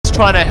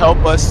trying to help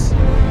us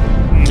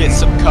get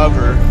some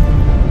cover.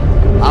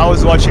 I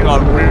was watching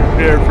on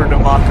Rear for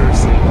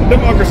Democracy.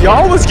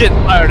 Y'all was getting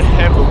fired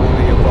heavily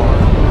apart.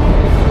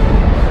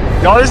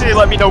 Y'all just need to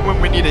let me know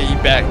when we need to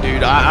eat back,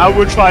 dude. I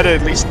would try to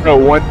at least throw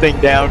one thing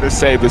down to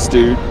save us,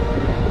 dude.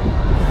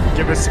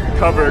 Give us some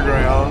cover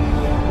ground.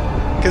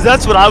 Cause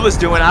that's what I was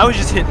doing. I was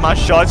just hitting my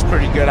shots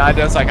pretty good. I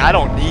was like, I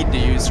don't need to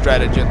use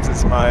stratagems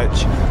as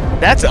much.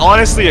 That's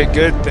honestly a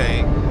good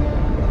thing.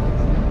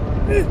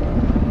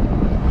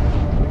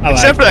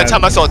 Except for that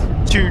time I saw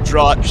 2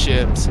 drop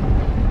ships.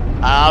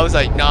 I was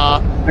like, nah.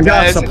 I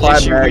got a supply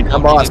bag. I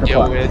bought a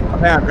supply bag. I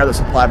think I've got the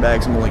supply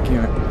bags. I'm only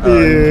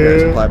queuing.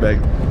 Supply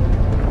bag.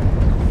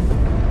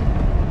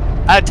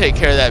 I'd take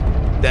care of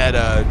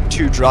that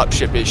 2 drop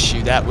ship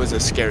issue. That was a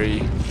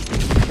scary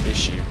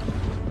issue.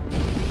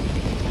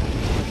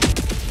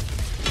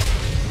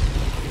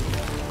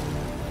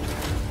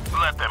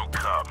 Let them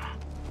come.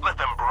 Let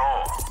them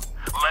brawl.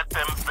 Let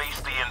them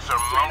face the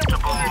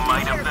insurmountable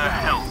might of the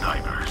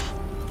Helldivers.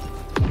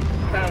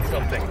 Found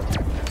something.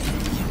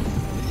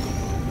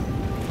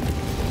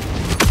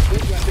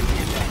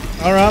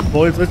 Alright,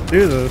 boys, let's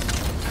do this.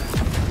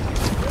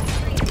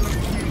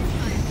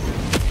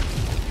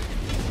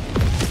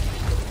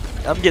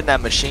 I'm getting that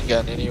machine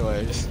gun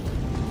anyways.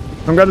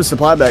 I'm grabbing the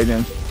supply bag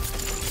then.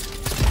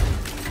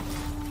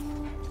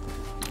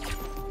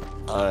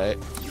 Alright.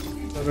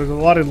 So there's a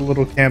lot of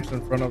little camps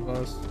in front of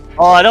us.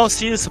 Oh, I don't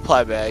see the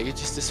supply bag. It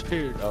just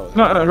disappeared. Oh,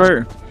 No, right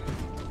here.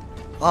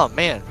 Oh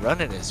man,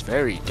 running is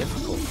very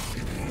difficult.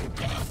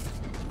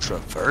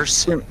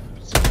 Traversing.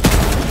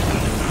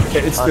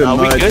 It's Oh, the no,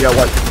 we mud. good?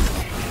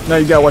 No,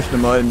 you gotta watch the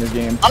mud in this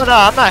game. Oh no,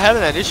 I'm not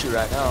having that issue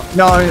right now.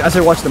 No, I mean, I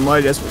said watch the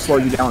mud. That's what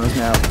slowed you down on this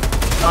map.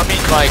 I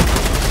mean, like,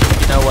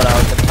 you know what I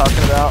was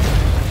talking about?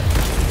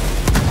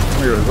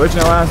 We were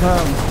glitching last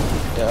time.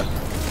 Yeah.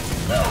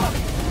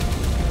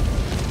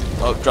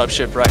 Oh,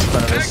 dropship right in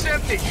front of us.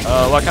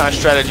 What kind of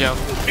stratagem?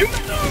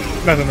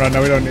 Nothing right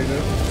now, we don't need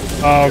it.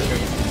 Oh, okay.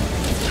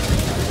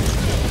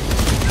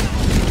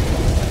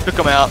 Took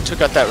him out.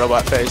 Took out that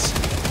robot face.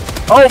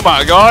 Oh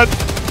my god!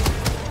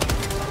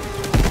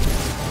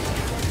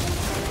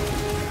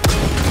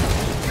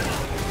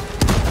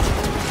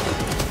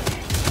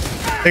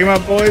 Take him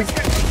out, boys.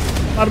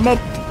 Light him up.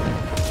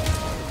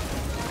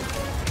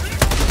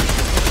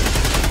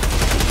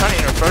 Trying to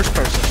enter first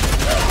person.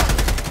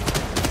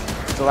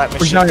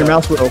 Push down your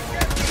mouse wheel.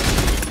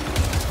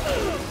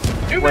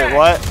 Wait,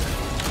 what?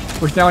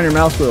 Push down your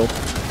mouse wheel.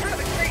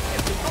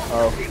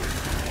 Oh.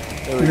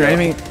 When you're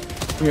aiming,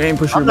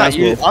 push your mouse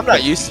wheel. I'm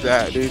not used to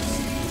that, dude.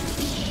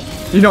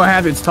 You don't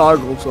have it's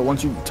toggled, so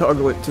once you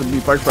toggle it to be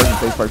first person,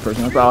 face first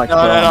person. That's what I like to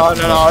put on.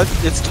 No.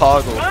 It's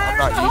toggled. I'm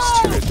not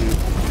used to it, dude.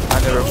 I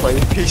never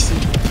played PC.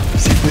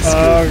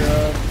 Oh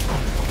god.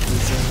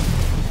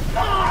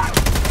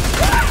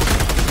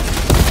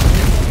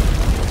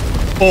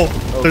 Pull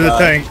through the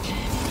tank.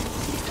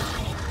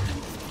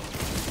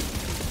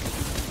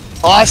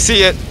 Oh, I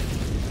see it.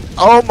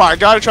 Oh my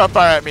god, it tried to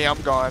fire at me. I'm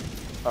gone.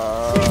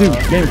 Dude,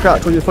 game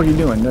crouch. What the fuck are you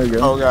doing? There you go.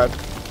 Oh god.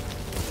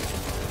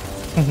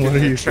 What are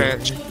you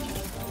trench?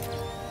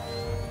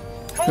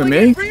 For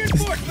me?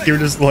 You're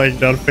just laying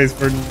down face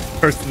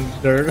first in the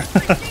dirt.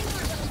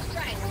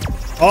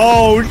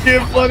 Oh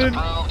shit, flooded.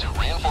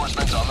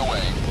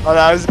 Oh,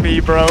 that was me,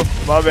 bro.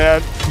 My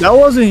bad. That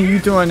wasn't you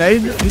throwing a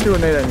nade. You threw a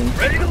nade at me.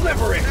 Ready to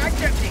liberate.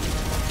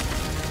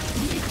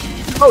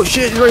 Oh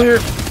shit, he's right here.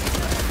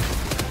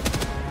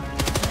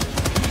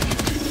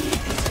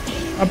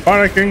 I'm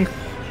panicking.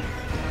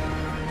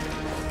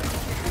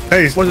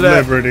 Taste What's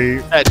that?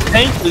 liberty. That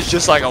tank is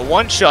just like a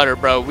one-shotter,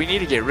 bro. We need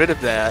to get rid of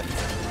that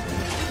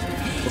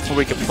before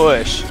we can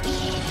push.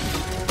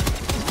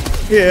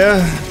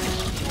 Yeah.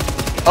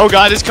 Oh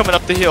god, it's coming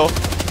up the hill.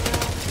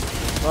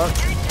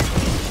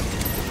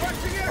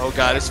 Oh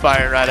god, it's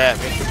firing right at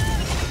me.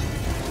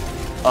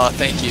 Oh,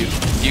 thank you.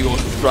 Eagle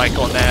strike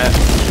on that.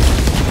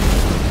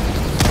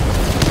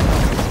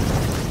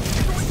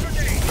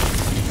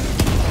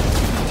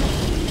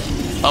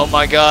 Oh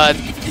my god.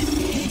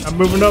 I'm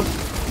moving up.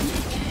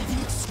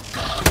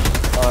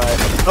 Alright.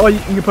 Oh, you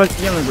can put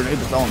the other grenade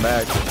to throw him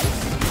back.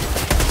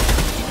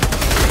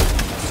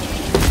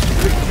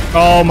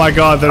 Oh my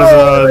god, there's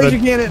laser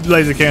cannon.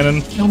 Laser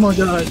cannon. Oh my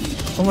god.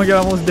 Oh my god,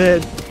 I'm almost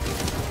dead.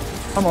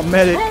 I'm a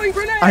medic.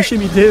 I should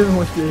be dealing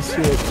with this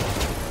shit.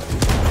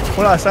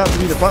 What I set up to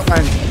be the front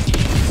line.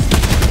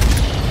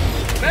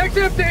 Mag's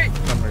empty.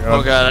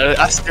 Oh god,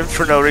 I skipped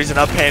for no reason.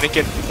 I'm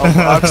panicking.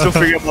 I'm still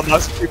figuring out my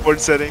mouse and keyboard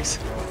settings.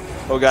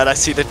 Oh god, I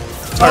see the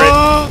turret.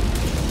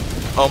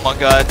 Oh my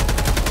god.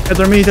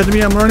 After me,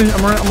 I'm running,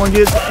 I'm gonna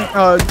get,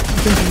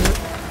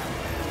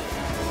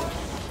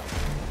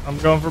 I'm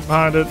going for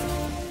behind it.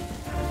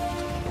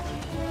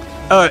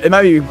 it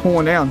might be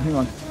pulling down, hang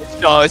on.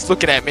 No, it's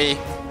looking at me.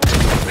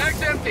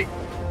 Mag's empty.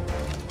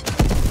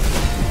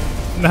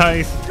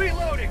 Nice.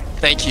 Reloading.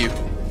 Thank you.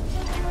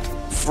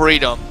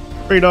 Freedom.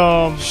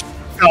 Freedom.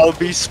 I'll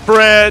be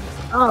spread.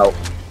 Oh.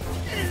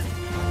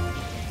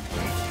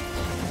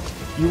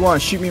 You wanna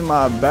shoot me in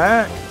my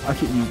back? I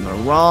keep using the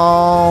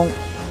wrong.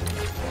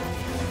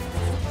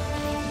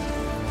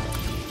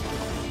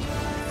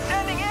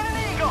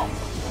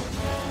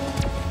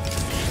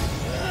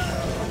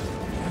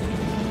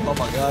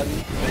 my god.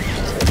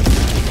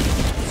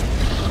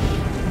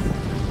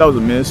 That was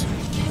a miss.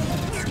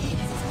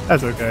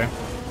 That's okay.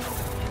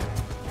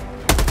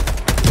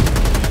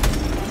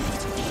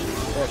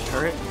 That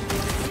turret.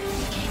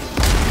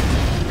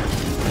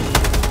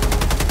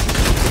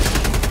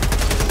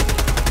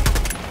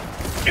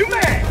 You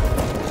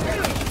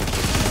man!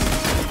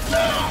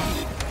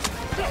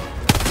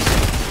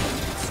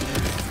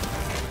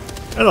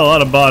 That's a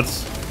lot of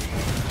bots.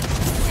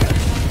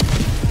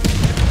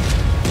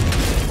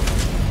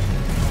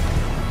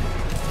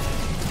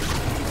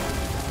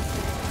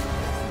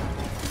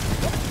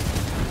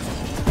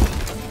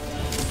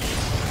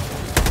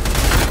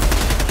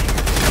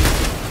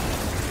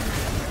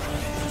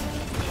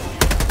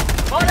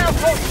 On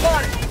outpost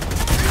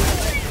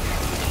spotted!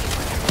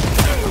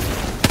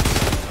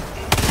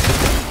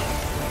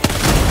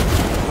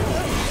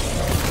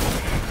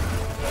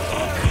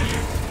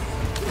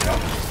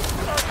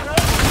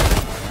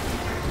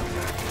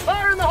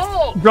 Fire in the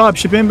hole!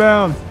 Dropship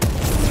inbound.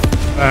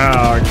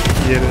 Oh,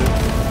 get it.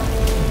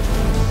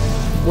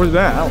 Where's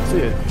that? I don't see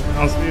it.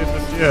 I don't see it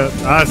just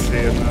yet. I see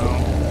it now.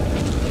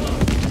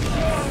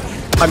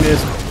 I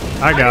missed.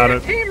 I got need a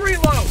it. Team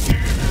reload!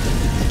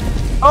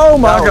 Oh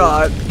my No.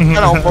 god.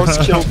 That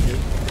almost killed me.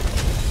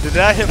 Did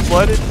that hit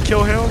flooded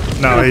kill him?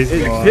 No, he's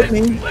It gone. hit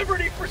me.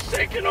 Liberty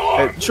forsaken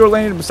arm! It sure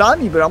landed beside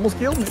me, but it almost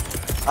killed me.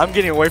 I'm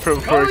getting away from it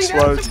before it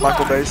explodes,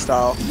 Michael Bay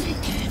style.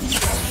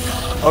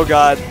 Oh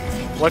god.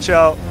 Watch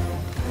out.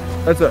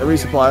 That's a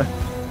resupply.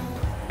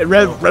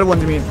 Red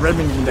one's mean red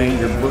means in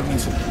danger. Blue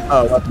means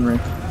weaponry.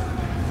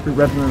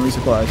 Weaponry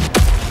resupply.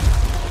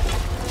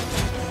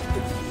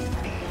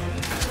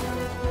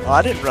 Oh,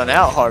 I didn't run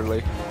out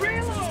hardly.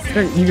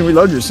 You can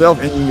reload yourself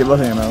and you can get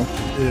less ammo.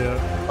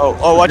 Yeah.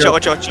 Oh, watch out,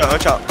 watch out, watch out,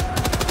 watch out.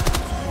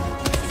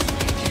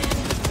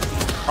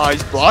 Oh,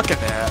 he's blocking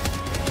that.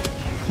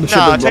 The ship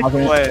Nah, I is took the blocking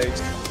it.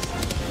 legs.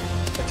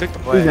 I took the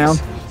legs. He's down.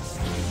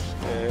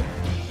 Yeah.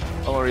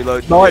 I'm gonna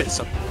reload. No, wait.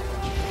 Some.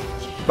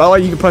 By the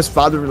way, you can press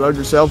 5 to reload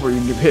yourself, or you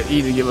can hit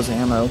E to give us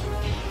ammo.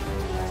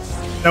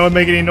 No one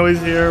make any noise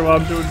here while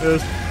I'm doing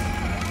this.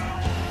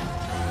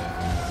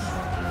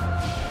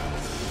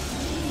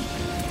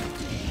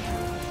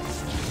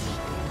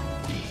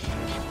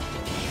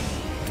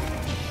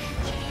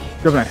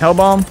 Go for a hell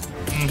bomb.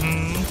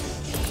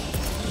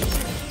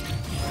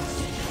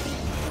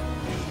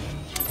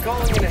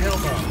 Calling in a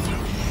hellbomb.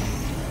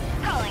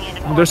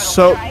 They're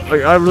so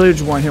like I really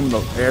just want him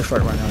with the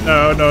airstrike right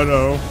now. No, no,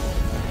 no.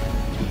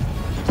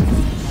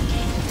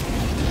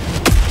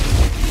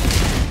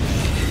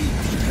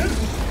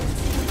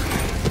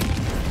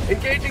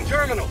 Engaging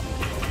terminal.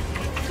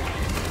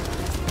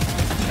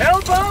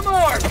 Hellbomb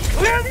arm!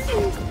 Clear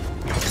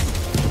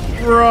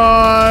the...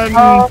 Run!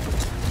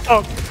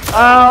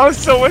 Oh,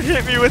 someone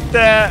hit me with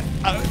that.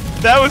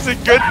 That was a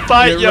good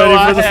fight, Get yo. ready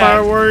I for the had-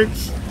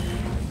 fireworks.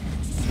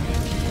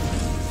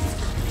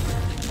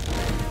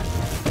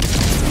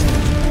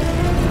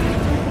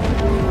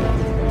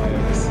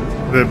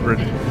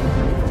 Liberty.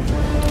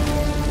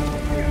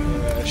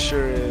 Yeah, it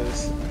sure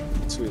is.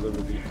 Sweet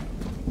Liberty.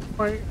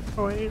 Wait,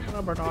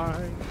 Liberty.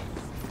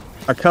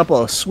 A couple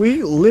of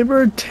sweet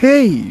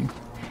liberty.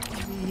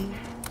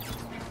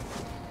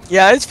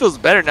 Yeah, it feels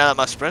better now that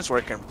my sprint's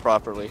working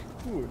properly.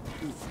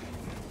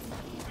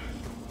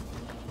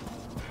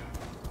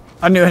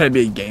 I knew it had to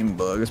be a game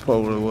bug. That's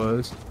probably what it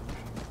was.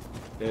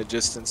 Yeah,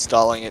 just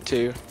installing it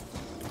too.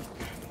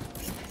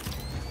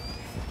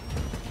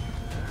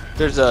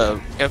 There's a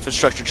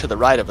infrastructure to the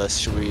right of us.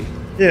 Should we?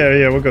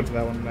 Yeah, we'll go to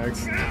that one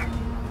next.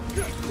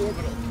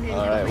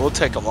 All right, we'll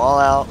take them all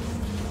out.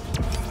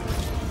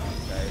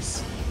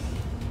 Nice.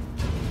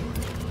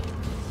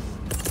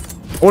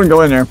 I wouldn't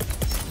go in there.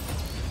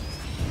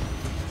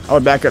 I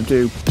would back up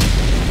too.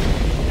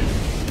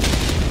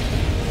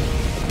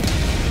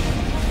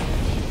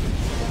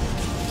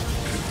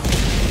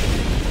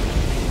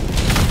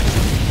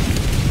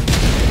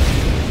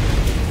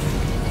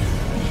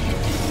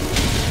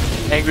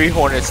 Angry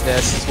Hornet's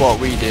Nest is what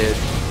we did.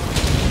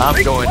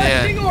 I'm going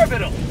Requesting in.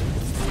 orbital.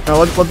 Now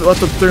let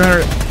the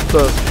 300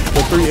 the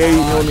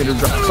 380mm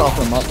drops off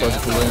them up for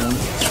us to win.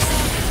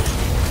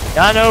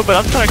 Yeah, I know, but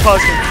I'm trying to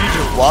cause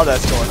confusion while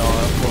that's going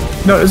on.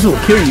 No, this will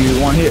kill you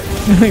in one hit.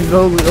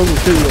 those will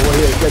kill you in one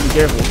hit. You gotta be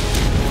careful.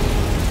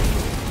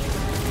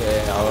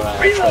 Yeah, all right.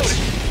 I Reload. trust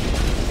you.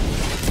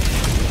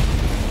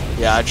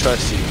 Yeah, I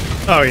trust you.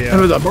 Oh If it yeah.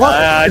 was a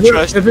I if,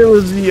 trust- if it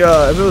was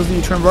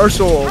the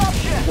transversal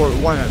or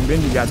one that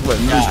Benji got, what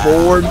moves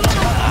forward,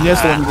 and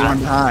this one goes one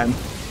behind.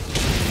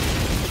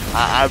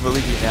 I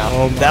believe you now.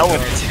 Oh my that one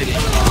God. is hitting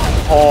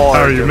hard.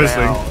 How are you missing?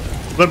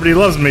 around. Liberty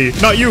loves me,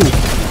 not you.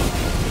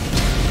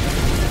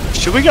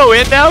 Should we go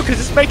in now? Cause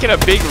it's making a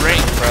big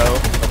ring, bro,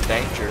 of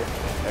danger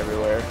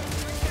everywhere.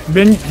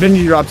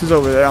 Benji drops his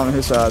over there on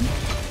his side.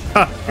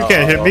 Ha, you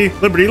can't hit me.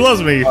 Liberty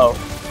loves me.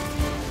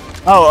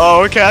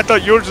 Oh, okay. I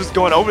thought you were just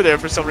going over there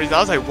for some reason. I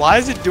was like, why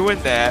is it doing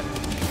that?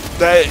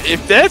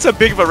 If that's a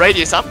big of a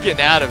radius, I'm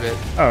getting out of it.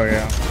 Oh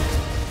yeah.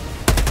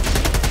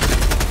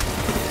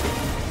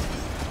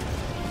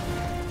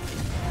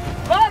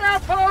 Spot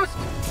outpost.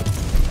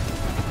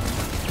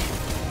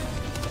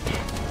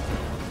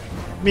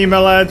 Me and my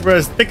lads were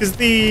as thick as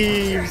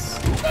thieves.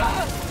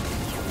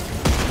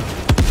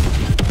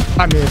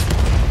 I missed.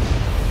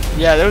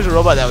 Yeah, there was a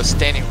robot that was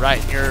standing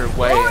right in your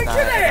way, and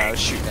I was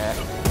shooting at.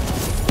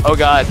 Oh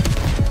god.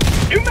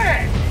 New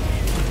man.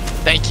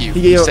 Thank you.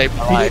 He You gave, saved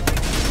my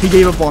life. he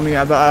gave up on me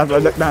after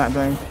that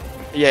thing.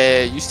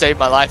 Yeah, you saved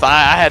my life.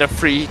 I had a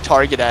free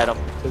target at him.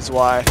 That's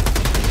why.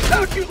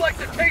 How'd you like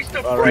the taste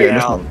of All freedom?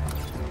 right,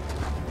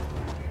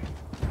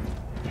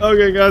 now.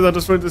 Okay, guys, I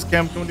destroyed this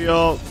camp. Come to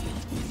y'all.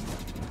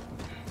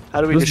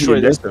 How do we destroy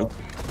this?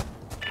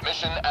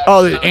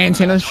 Oh, the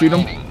antennas, shoot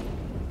them.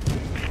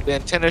 The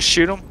antennas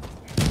shoot them?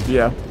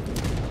 Yeah.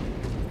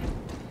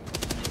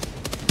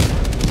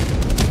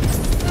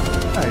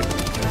 Alright.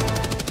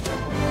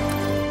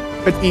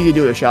 It's easy to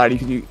do with a shot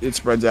because it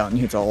spreads out and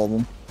hits all of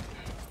them.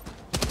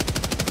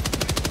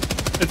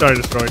 It's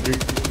already destroyed,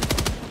 dude.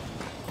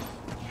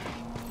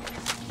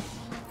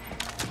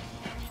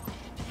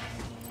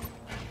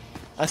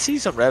 I see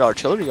some red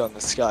artillery on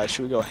the sky.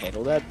 Should we go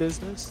handle that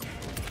business?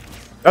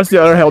 That's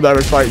the other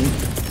Helldivers fighting.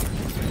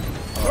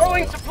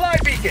 Throwing supply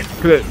beacon.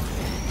 Good.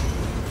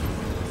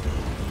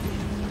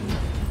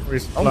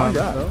 Oh my Respawn,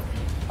 god. though.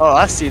 Oh,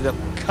 I see them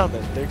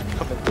coming. They're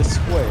coming this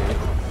way.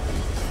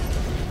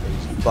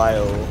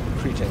 Bio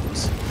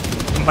pretense.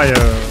 My,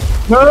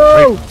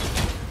 No!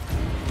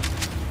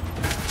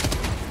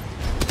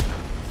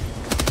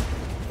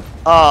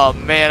 Oh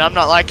man, I'm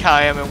not like how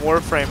I am in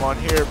Warframe on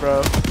here,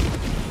 bro.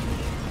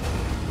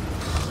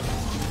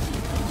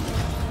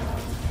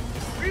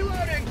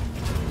 Reloading.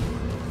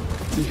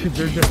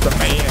 You're just a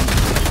man.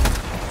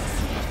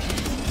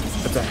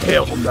 That's a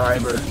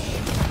Helldiver.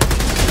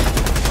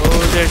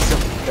 Oh, there's some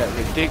that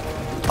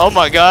ridiculous. Oh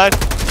my god,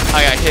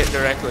 I got hit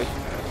directly.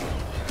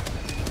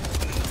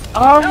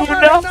 Oh How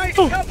about a nice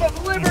no! cup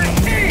of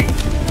liberty?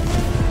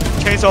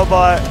 Chainsaw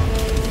bot,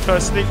 trying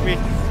to sneak me.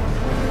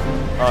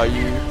 Oh,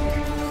 you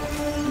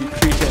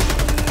cretin.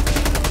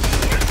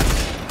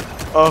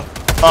 Oh,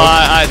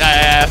 I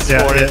asked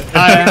for it.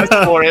 I asked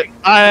for it.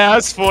 I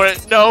asked for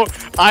it. No,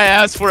 I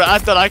asked for it. I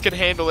thought I could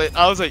handle it.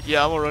 I was like,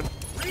 yeah, I'm gonna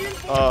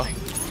run.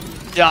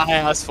 Yeah, I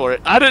asked for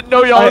it. I didn't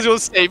know y'all was gonna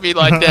save me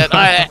like that.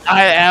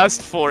 I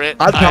asked for it.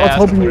 I was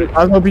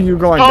hoping you were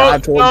going to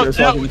dive towards this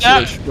so I could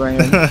shoot a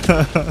strand.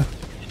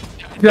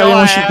 Yeah, No,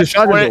 I shoot the asked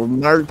shotgun. for it. It'll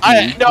murk you.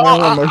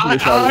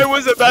 I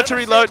was about to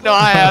reload. No,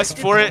 I asked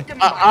for it.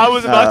 I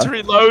was about to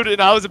reload,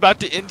 and I was about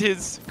to end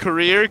his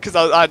career because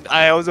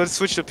I was going to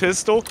switch to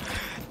pistol,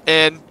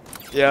 and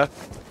yeah,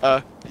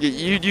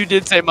 you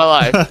did save my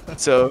life.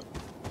 So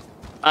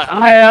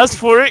I asked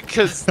for it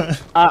because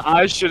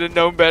I should have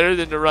known better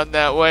than to run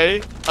that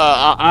way.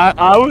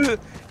 I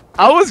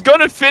was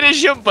gonna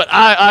finish him, but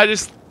I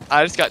just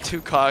got too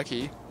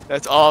cocky.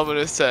 That's all I'm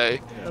gonna say.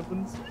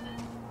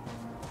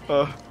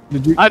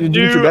 Did you get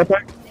your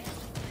backpack?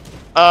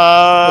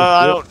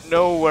 I don't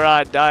know where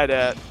I died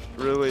at,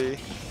 really.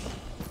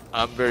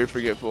 I'm very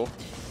forgetful.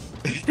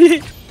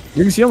 You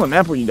can see on the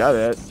map where you died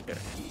at.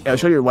 Yeah,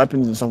 show your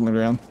weapons and stuff on the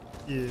ground.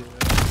 Yeah.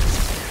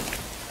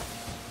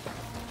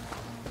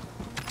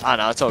 I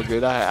know, it's all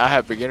good. I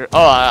have beginner.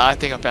 Oh, I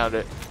think I found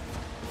it.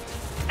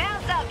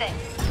 Found something.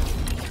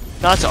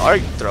 No, it's an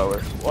arc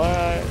thrower.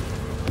 What?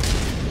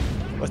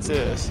 What's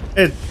this?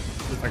 It's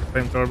like a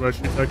flamethrower, but it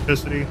shoots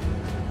electricity.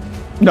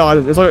 No,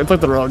 it's like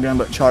the railgun,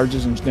 but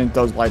charges and then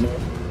throws lightning.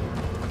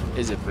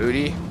 Is it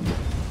booty?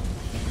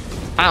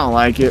 I don't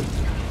like it.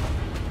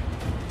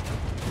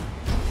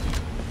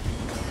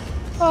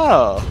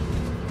 Oh.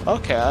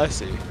 Okay, I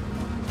see.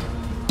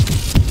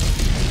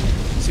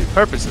 See the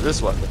purpose of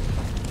this weapon.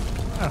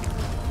 Oh.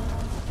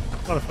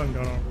 A lot of fun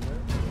going on over there.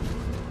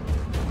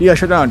 You gotta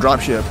shut down a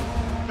dropship.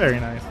 Very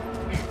nice.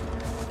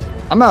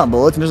 I'm out of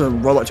bullets and there's a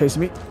robot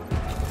chasing me.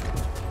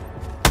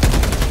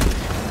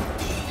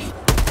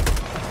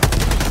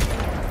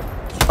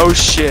 Oh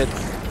shit.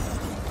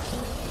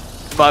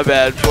 My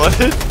bad, what?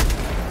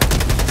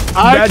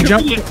 I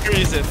committed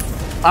treason.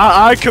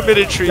 I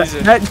committed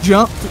treason. That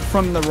jumped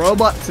from the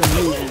robot to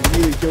me and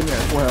really killed me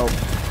as well.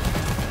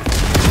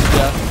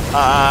 Yeah.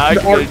 I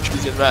committed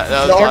treason. That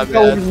was my The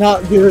bad. was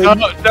not good.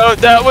 No,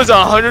 that was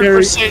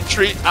 100%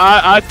 treason.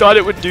 I thought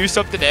it would do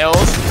something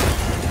else.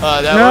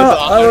 That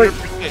was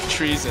 100%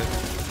 treason.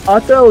 I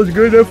thought it was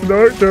good enough for the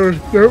art though.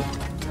 Nope.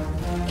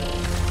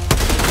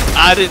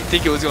 I didn't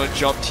think it was going to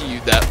jump to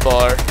you that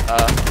far.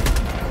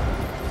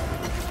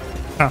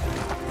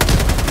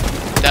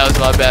 That was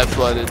my bad,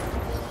 Flooded.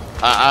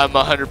 I'm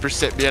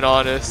 100% being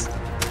honest.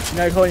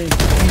 Now you calling me in.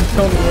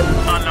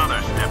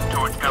 Another step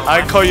towards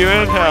I can call you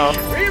in, hell.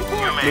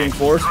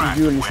 Reinforce, you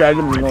do and you said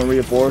them, you want to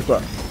reinforce,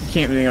 but you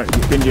can't really,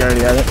 Benji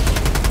already had it.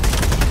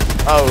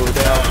 Oh,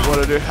 damn. What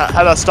do I do?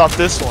 How do I stop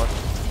this one?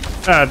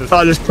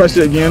 I'll just press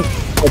it again,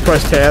 or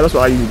press tab, that's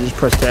what I usually just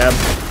press tab.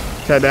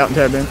 Tab out and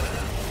tab in.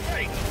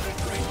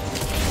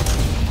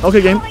 Okay,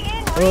 game.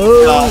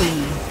 Oh,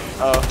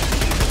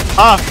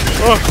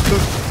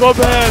 my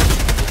bad.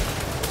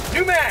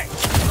 New mag.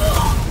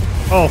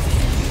 Oh,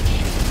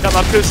 Got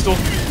my pistol.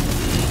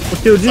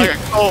 What killed It's you? like a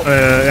Colt.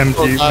 MG,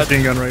 Oh, God.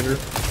 machine gun raider.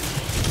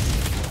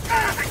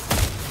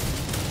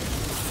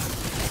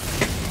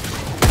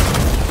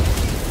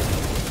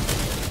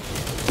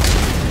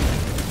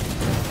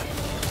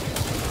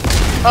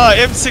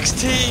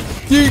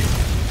 M16.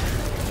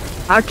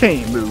 I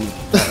can't move.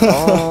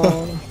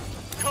 Oh.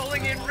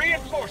 Calling in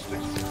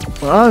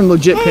reinforcements. Well, I'm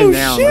legit pinned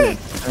down. shit.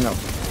 I know.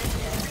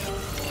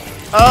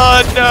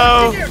 Oh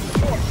no!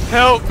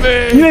 Help You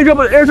me! ain't got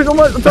but air took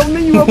on telling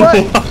me you were what?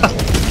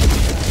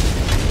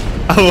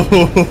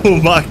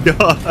 Oh my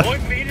god.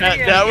 Point me to the That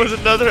enemy. was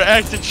another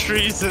act of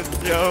treason,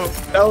 yo.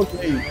 That was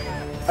me.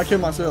 I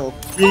killed myself.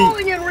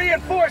 Calling in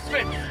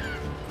reinforcements.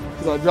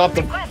 Cause I dropped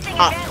the. Requesting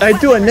I advanced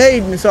threw a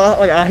nade and so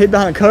I hid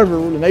behind cover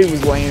where the nade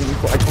was laying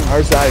like on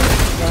our side.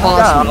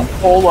 Got a Awesome.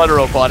 whole lot of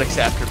robotics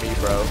after me,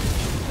 bro.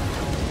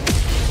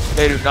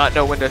 They do not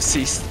know when to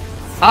cease.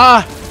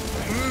 Ah,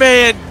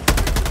 man!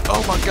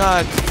 Oh my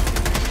god!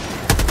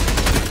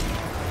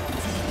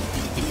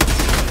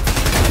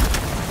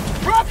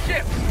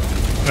 Dropship.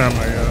 Oh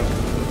my god.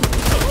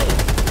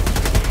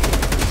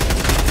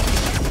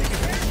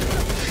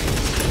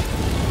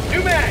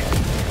 New mag.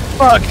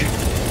 Fuck!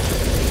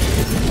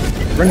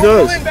 Bring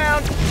Portal those.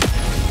 inbound.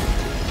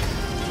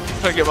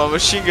 I get my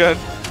machine gun.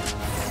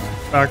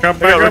 Back up, I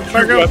back got up, back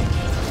recruit up.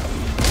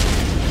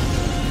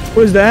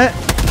 What is that?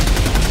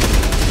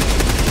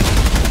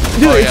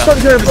 Dude, Oh, it's yeah. stuck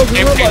there. Fucking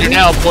Game robot, changer dude.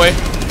 now, boy.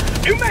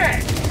 New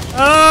mag.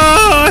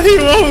 Ah, he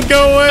won't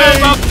go Out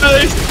away. my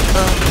face.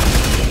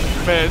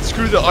 Man,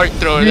 screw the arc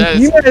thrower. That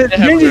You is made,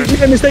 never. you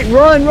made a mistake.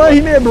 Run, run.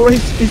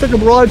 He took a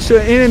barrage to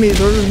an enemy.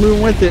 So we're just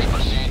moving with it.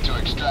 Proceed to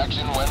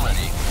extraction when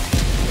ready.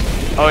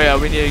 Oh yeah,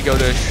 we need to go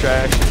to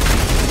extraction.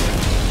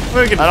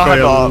 We can I don't try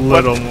have a a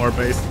little more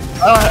base.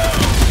 I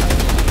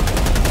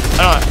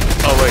don't.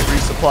 Oh wait,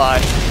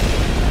 resupply.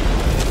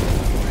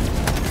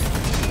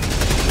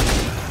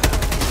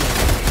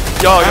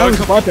 Yo, I yo, have a come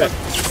supply on. pack.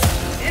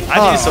 I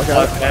need a Oh,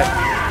 supply okay. pack.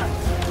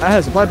 I had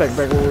a supply pack back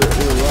where we were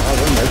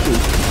running back to.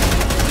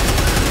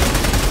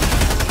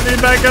 I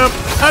need backup.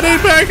 I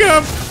need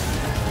backup.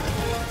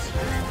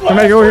 Come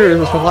back over here.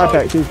 There's a supply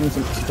pack too. From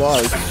some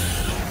supplies.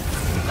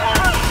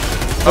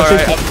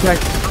 Alright, I'm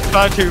I'm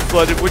trying to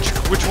flooded. Which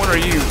one are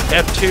you?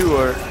 F2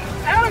 or?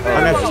 Out of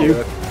at ammo. you.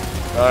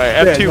 Alright,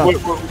 Yeah, F2.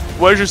 no.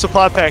 Where's your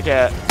supply pack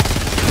at?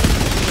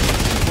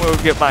 We'll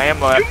get my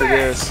ammo after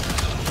this.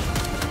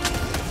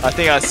 I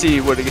think I see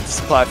where to get the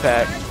supply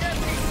pack.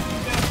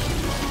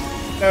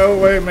 No,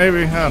 wait,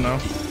 maybe. I don't know.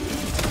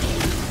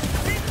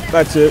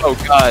 That's it. Oh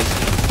god.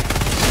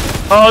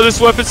 Oh, this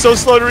weapon's so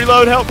slow to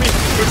reload. Help me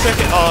for a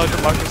second. Oh,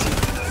 democracy.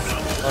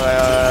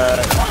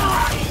 Alright.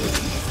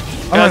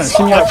 I'm gonna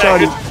see me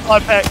outside. Supply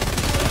pack.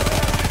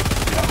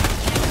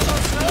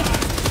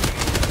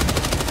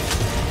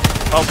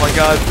 Oh my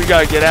god, we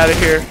gotta get out of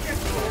here.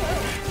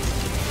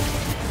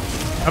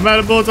 I'm out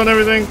of bullets on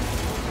everything.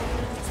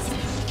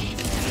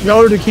 Go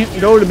over to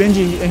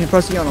Benji and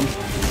press the on him.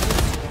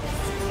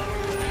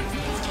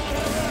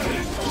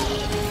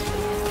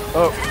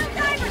 Oh.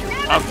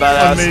 I'm On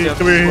badass. me. Still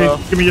Come here. slow.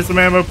 Give me just some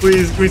ammo,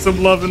 please. Give me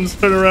some lovin's.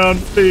 Turn around,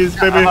 please,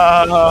 baby.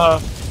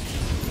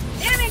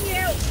 Damning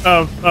you.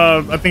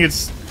 I think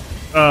it's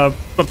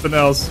something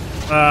else.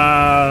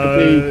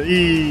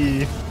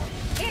 E.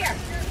 Here.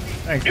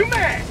 Thank New you.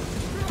 mag.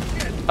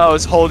 Oh,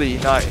 it's holdy,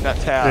 not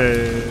tap.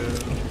 Yeah.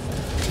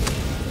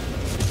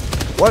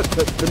 What?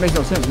 That makes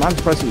no sense. Mine's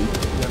pressing.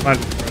 Yeah, mine.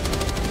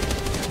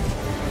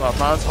 Well,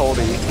 mine's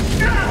holdy.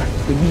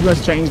 You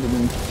must change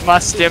them. My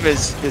stem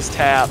is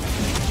tap.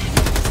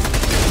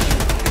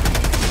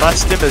 My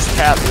stem is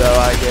tap though,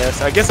 I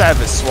guess. I guess I have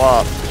it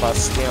swapped. My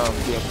stem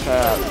being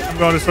tap. I'm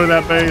going to destroy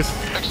that base.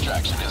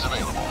 Extraction is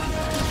available.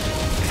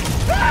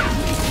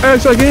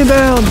 Extra, get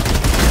inbound.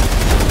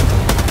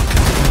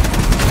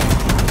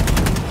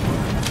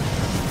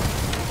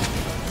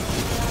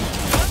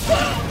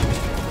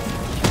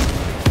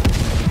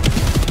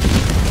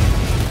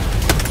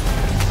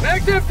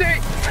 Mag's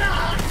empty.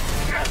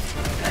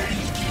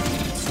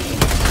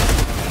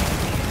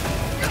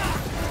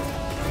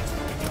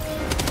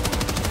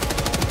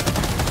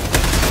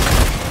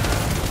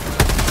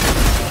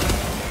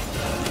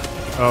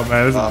 Oh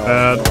man, this is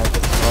bad.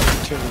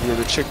 Opportunity of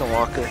the chicken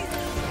walker.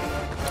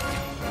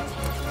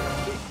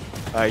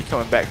 You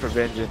coming back for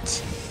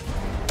vengeance.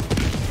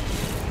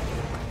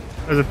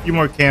 There's a few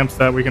more camps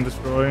that we can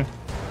destroy.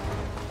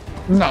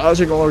 No, that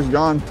chicken walker's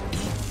gone.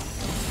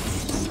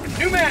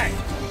 New mag.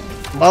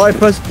 While I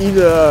press E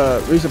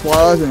to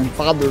resupply and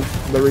 5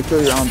 to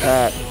refill your own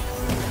pack.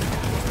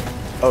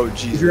 Oh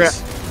If you're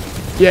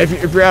Jesus. Yeah, if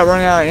you're out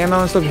running out of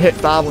ammo and stuff, hit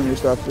 5 on your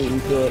stuff to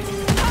refill it.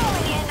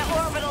 Calling in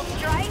orbital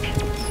strike.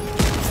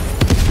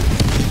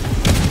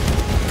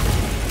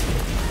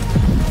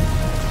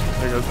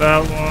 There goes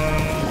that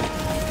one.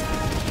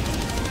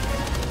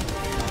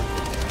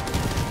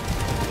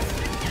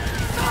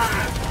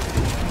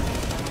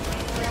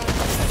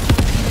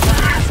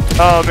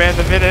 Oh man,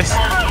 the menace.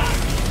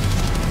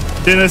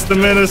 Dennis the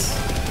Menace.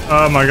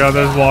 Oh my god,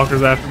 there's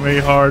walkers after me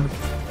hard.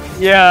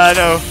 Yeah, I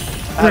know.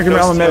 Come here,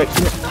 I'm a medic.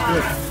 Don't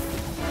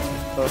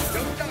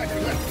die,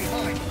 you're left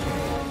behind.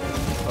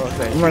 Oh,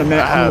 thank I'm you. running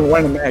medic. I I'm have,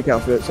 wearing a medic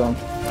outfit, so.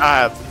 I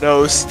have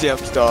no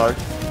stems, dog.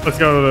 Let's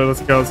go,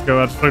 let's go, let's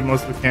go. I destroyed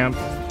most of the camp.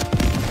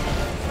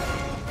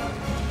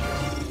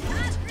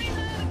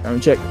 I'm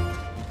check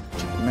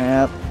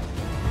map.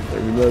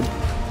 Very good.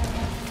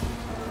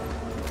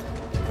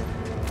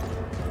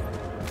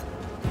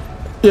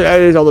 Yeah,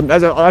 that is all the.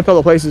 That's all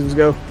the places to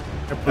go.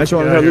 I just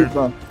want to loot.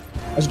 I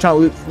was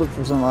trying to look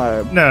for some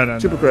No.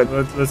 super credit.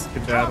 Let's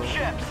get that.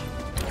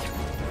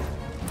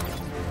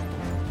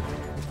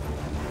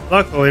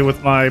 Luckily,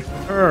 with my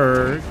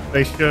perk,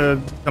 they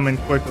should come in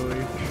quickly.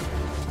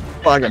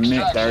 Like a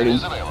minute 30. I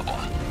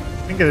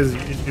think it is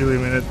usually a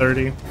minute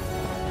 30.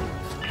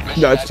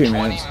 No, it's 2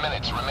 minutes.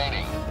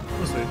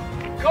 We'll see.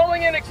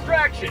 Calling in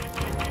extraction.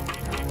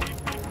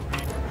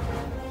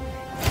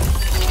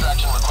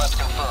 Extraction request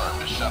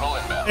confirmed. Shuttle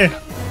inbound.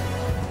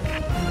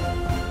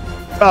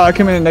 Oh, they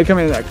come in like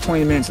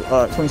 20 minutes,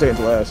 20 seconds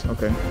less.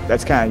 Okay,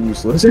 that's kind of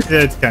useless.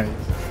 Yeah, it's kind of.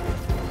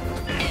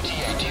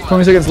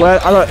 20 seconds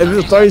less. I thought if it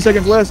was 30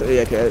 seconds less.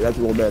 Yeah, okay, that's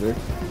a little better.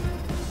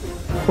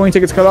 20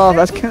 seconds cut off.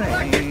 That's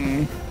kind of.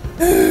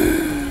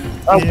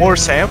 More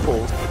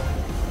samples.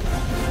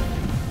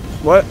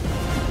 What?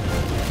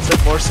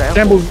 Said more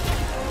samples.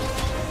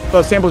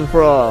 Samples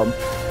for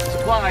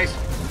Supplies.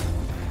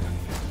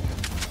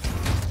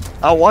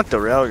 I want the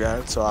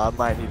railgun, so I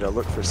might need to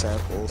look for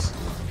samples.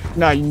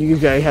 No, you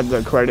guys have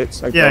the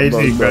credits. Like Yeah, you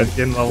the need credits.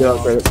 Getting level yeah,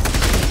 up. credits.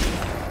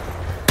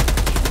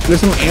 There's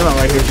some ammo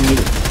right here if you need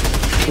it.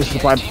 There's a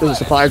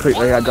supply crate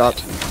right here I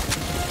dropped.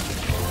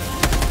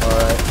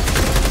 Alright.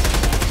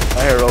 I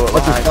hear a robot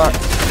What's behind your me.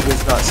 It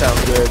does not sound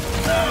good.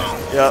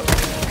 Yep.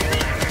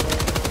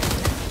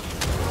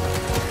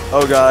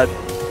 Oh god.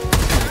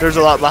 There's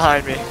a lot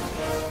behind me.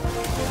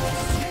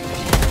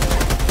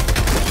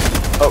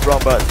 Oh,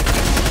 wrong button.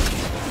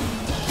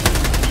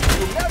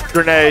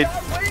 Grenade.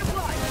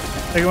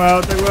 Take him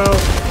out. Take him out.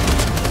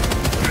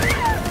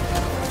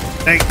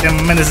 Take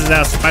them menaces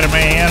out,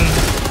 Spider-Man.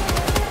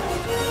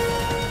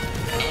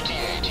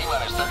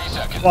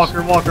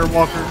 Walker.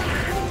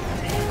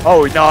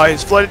 Oh no,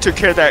 his flooded took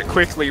care of that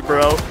quickly,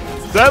 bro.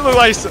 That looked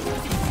like some...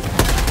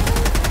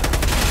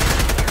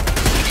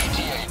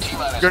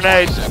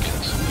 Grenade.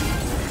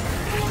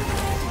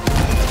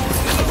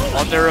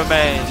 On their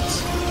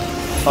remains.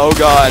 Oh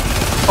god.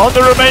 On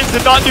the remains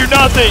did not do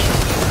nothing!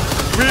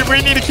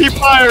 We need to keep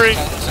firing!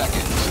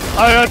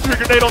 I threw a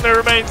grenade on their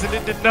remains and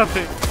it did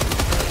nothing.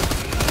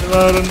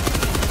 Reloading.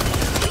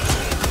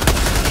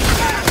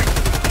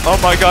 Oh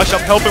my gosh,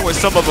 I'm helping with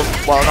some of them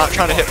while not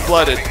trying to hit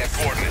flooded.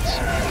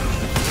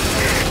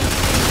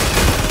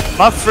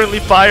 My friendly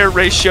fire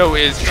ratio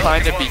is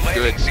trying to be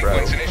good, bro.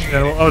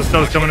 Yeah, oh,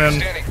 stuff's coming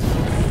in.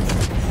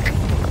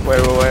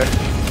 Wait.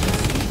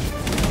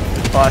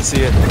 Oh, I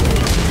see it.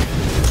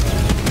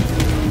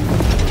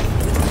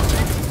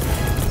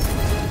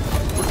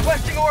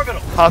 Requesting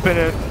orbital. Hopping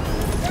in.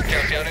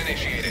 Countdown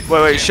initiated.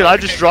 Wait, should I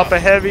just drop a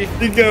heavy?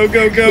 Go.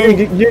 Get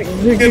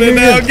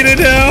it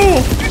now.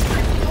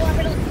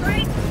 Orbital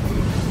strike.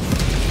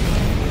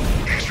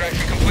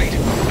 Extraction complete.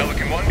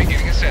 Pelican 1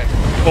 beginning ascent.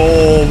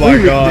 Oh my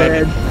god.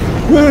 Dead.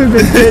 We've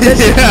been dead. That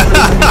shit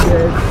was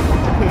dead.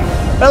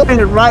 That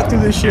landed right through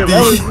the ship.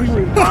 That was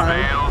really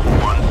fine.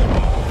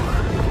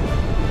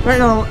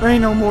 There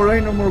ain't no more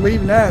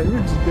leaving that.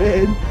 We're just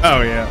dead.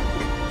 Oh yeah.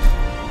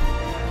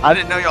 I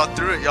didn't know y'all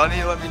threw it. Y'all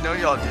need to let me know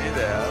y'all do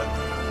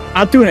that.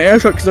 I threw an air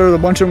truck because there was a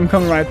bunch of them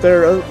coming right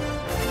there.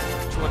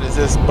 Which one is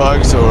this?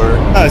 Bugs or?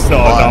 Still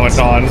bots?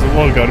 automatons.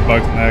 We'll go to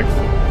bugs next.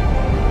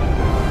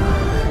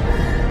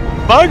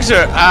 Bugs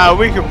are.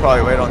 We could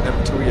probably wait on them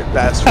until we get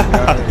faster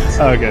guns.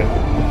 Okay.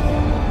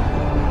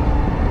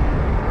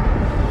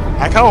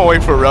 I kind of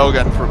wait for a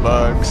railgun for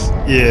bugs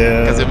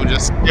Yeah. because it would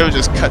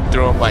just cut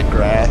through them like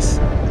grass.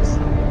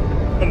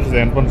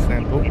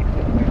 Understandable.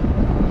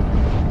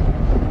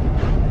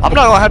 I'm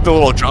not gonna have the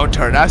little drone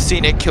turret. I've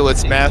seen it kill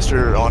its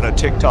master on a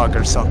TikTok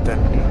or something.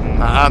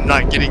 I'm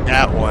not getting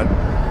that one.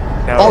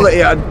 No. All the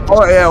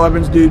AI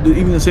weapons, dude.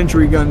 Even the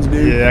sentry guns,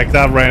 dude. Yeah, because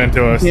I ran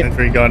into a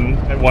sentry gun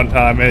at one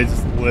time and it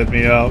just lit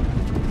me up.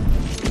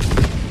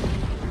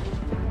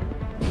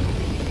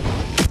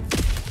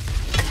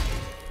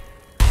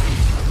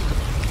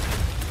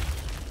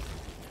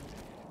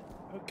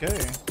 Okay.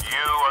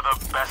 You are the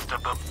best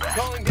of the best.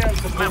 Calling down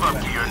some Live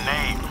up to your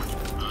name.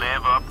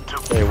 Live up to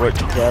They work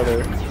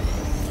together.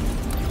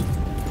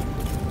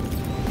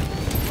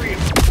 free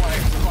of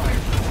supplies.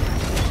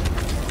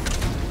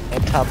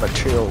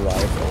 Anti-material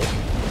rifle.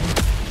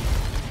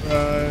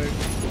 Right.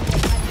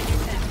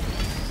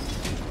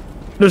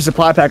 There's a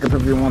supply packer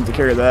if you want to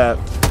carry that.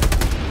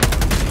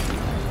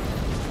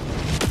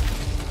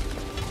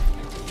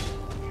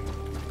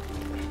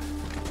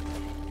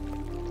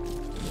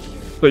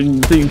 So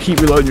you can keep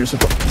reloading your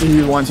supply. If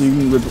you want to, you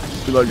can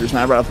reload your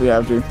sniper rifle if you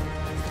have to.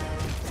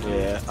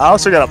 Yeah. I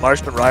also got a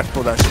marksman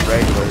rifle that's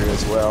regular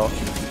as well.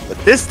 But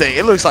this thing,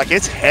 it looks like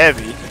it's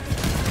heavy.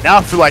 Now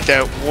I feel like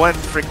that one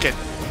freaking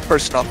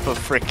person off of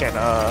freaking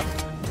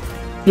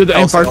You're the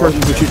Also- aim fire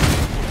person to shoot.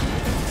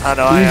 I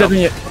know I am.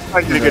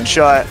 I get a good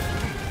shot.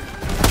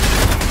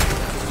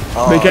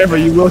 Oh, Be careful,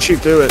 you will shoot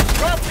through it.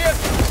 Dropship.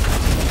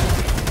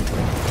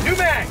 New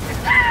mag.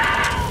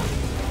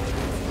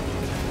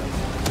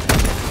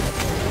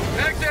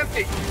 Mag's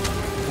empty.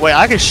 Wait,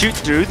 I can shoot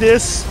through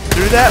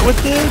that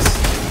with this?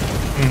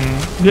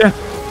 Yeah.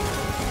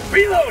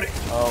 Reloading.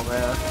 Oh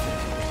man.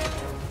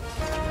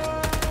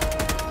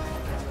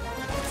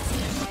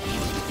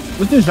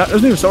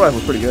 This new assault rifle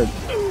is pretty good.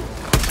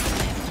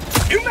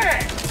 New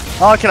mag.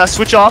 Oh, can I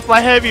switch off my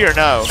heavy or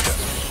no?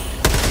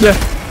 Yeah.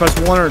 Press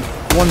 1 or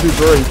 1, 2,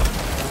 3.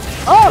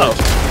 Oh!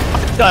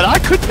 God, I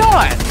could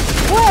not!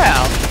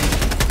 Wow!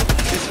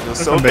 This feels There's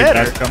so some big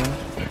better. guys coming.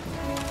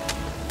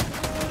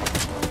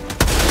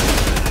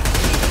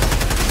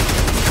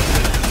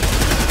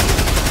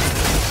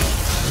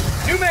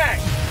 New mag.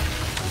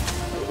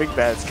 Big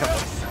bad's coming.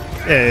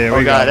 Yeah, Oh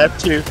we god,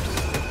 got it. F2.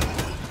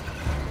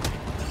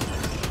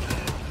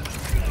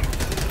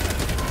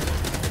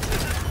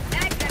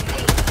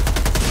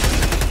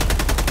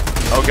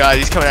 Oh god,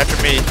 he's coming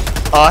after me.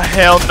 Oh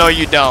hell no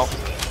you don't.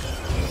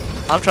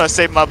 I'm trying to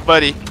save my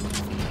buddy.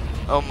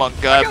 Oh my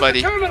god,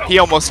 buddy. He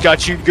almost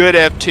got you good,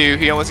 F2.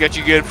 He almost got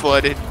you good,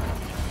 Flooded.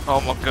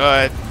 Oh my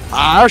god.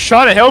 I was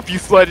trying to help you,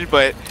 Flooded,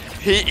 but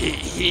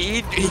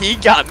he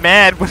got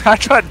mad when I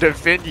tried to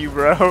defend you,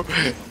 bro.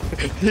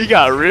 He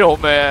got real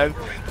mad.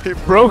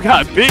 Bro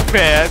got big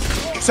mad,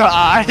 so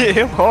I hit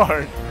him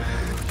hard.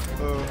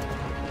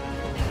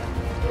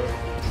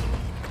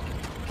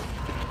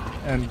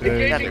 And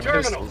Engaging And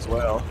terminal. pistol as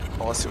well.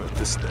 I want to see what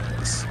this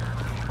does.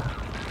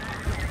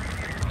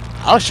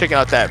 I was checking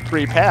out that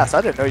free pass.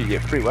 I didn't know you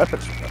get free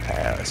weapons from the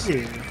pass.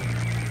 yeah.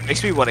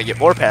 Makes me want to get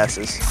more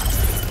passes.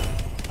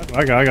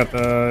 I got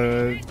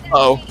the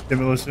Oh.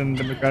 demolition,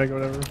 democratic, or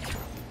whatever.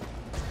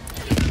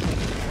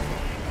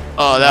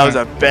 Oh, that was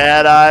a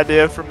bad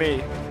idea for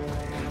me.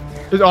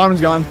 His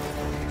arm's gone.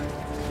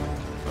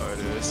 Oh, it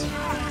is.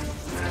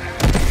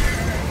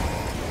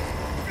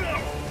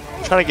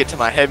 I'm trying to get to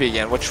my heavy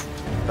again. Which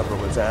number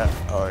was that?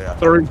 Oh, yeah.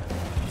 3.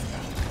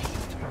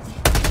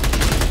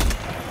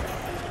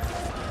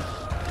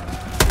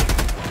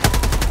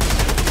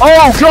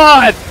 Oh,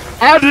 God!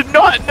 I did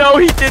not know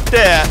he did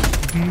that!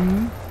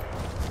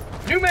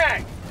 New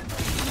mag.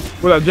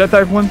 What, that jet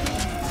type one?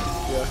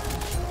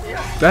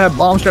 Yeah. They have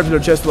bomb strapped to their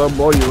chest will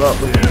blow you up.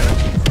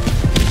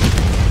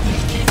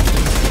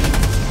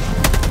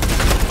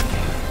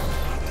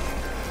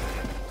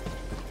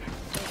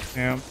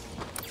 Yeah.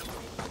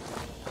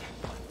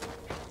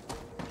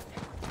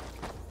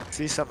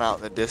 See some out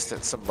in the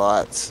distance, some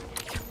bots.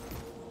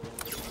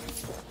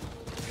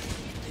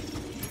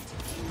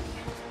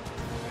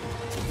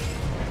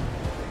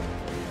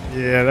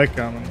 Yeah, they're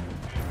coming.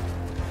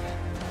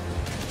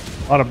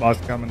 A lot of bots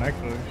coming,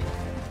 actually.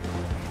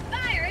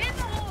 Fire in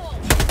the hole!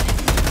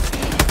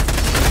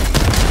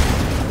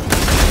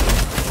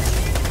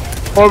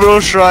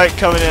 Orbital strike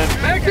coming in.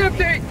 Mag's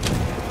empty.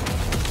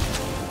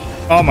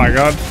 Oh my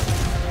god.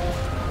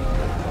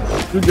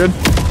 You're good.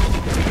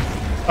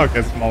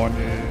 Okay, small one,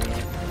 yeah.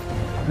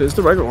 It's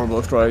the regular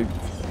orbital strike.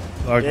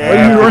 Okay, Yeah. I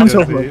had You run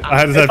so PTSD. far. I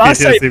had If to I have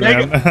say PTSD,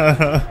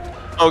 man.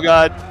 Oh,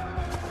 God.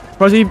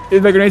 Press E,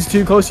 if the grenade's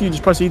too close to you,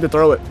 just press E to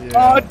throw it. Oh,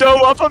 I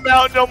dove up a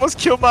mountain, almost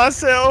killed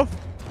myself.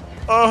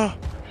 Oh,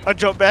 I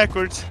jumped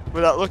backwards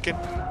without looking.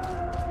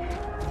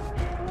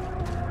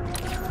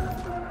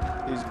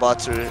 These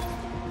bots are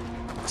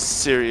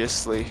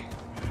seriously.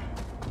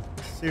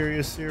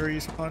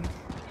 Serious punch.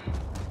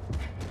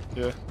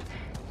 Yeah.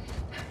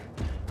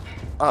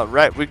 All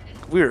right,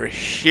 we're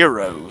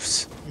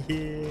heroes.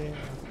 Yeah.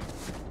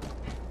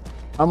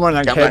 I'm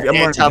running Got heavy. my I'm running heavy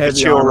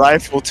anti-material armor.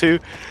 rifle too.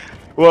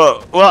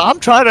 Well, I'm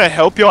trying to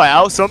help y'all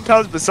out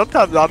sometimes, but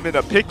sometimes I'm in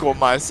a pickle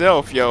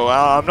myself, yo.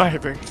 I'm not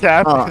even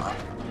capping.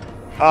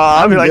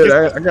 I mean, like,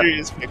 good. it's I a got-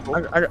 serious pickle.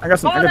 I got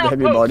the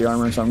heavy body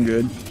armor, so I'm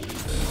good.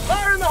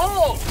 Fire in the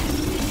hole.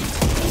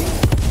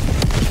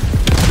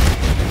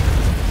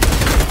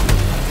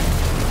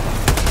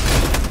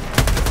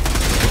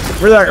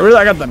 Really,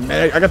 I got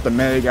the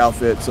medic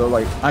outfit, so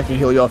like I can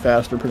heal y'all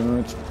faster, pretty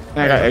much. And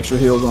I got extra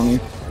heals on me.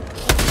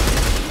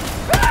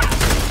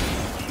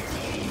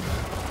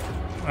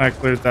 I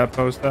cleared that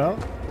post out.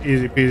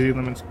 Easy peasy,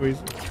 lemon squeezy.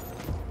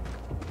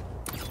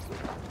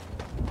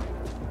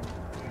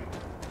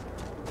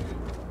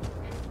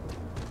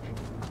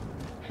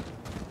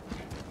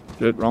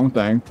 Shit, wrong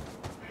thing.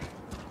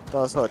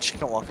 I saw a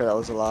chicken walker that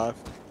was alive.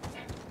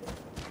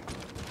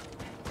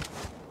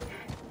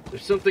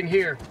 There's something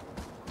here.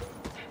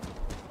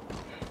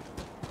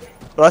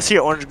 Well, I see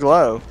an orange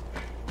glow.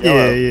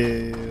 Yeah, Yellow.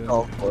 yeah.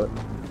 Oh, for it.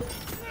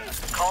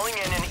 Calling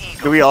in an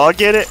eagle. Do we all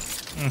get it?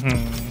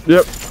 Mm-hmm.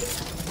 Yep.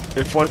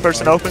 If one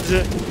person opens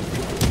it?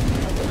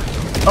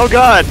 Oh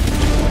god!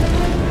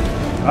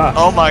 Ah,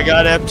 Oh my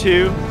god,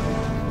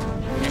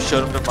 F2. You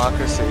showed him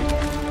democracy.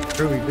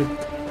 true, we did.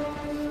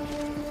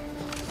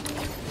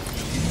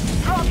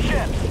 Drop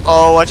ship.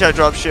 Oh, watch out,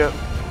 dropship.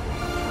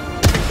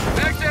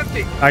 Mag's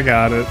empty. I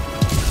got it.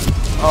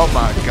 Oh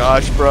my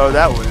gosh, bro,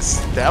 that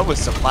was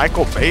some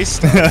Michael Bay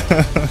stuff.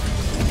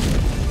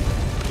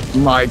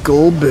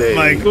 Michael Bay.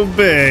 Michael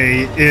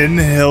Bay in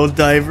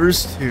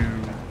Helldivers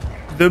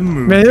 2, the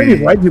movie. Man,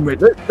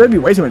 there'd be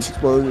way too much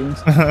explosions.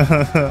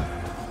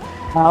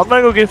 I'm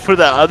gonna go get for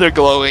the other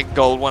glowing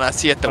gold one I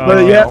see at the But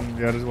window. yeah.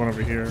 Yeah, there's one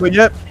over here. But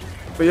yep.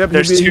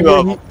 There's he two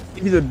of them.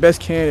 You'd be the best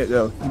candidate,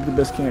 though. You'd be the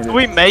best candidate. Can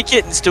we make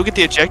it and still get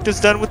the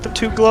objectives done with the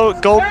 2 golden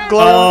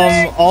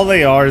gloves? All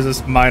they are is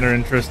just minor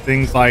interest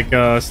things like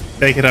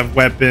they could have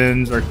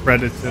weapons or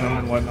credits in them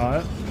and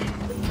whatnot.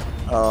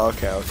 Oh,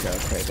 okay.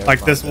 Never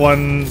Like mind this then.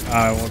 one,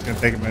 well, it's gonna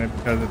take a minute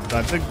because it's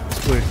I think it's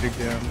glitched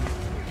again.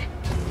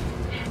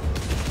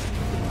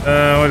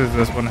 What does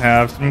this one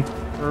have? Some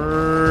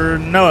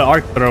no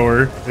arc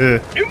thrower.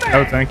 Ugh.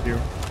 Oh, thank you.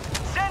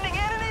 Sending in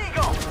an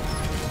eagle.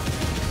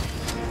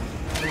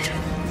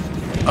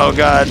 Oh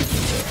god.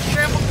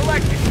 Sample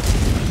collected.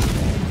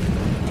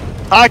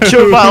 I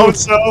killed my own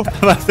self.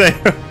 Let's say.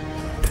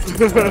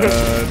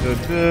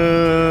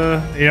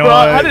 You know Bro,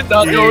 what? I did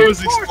not know it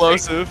was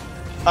explosive.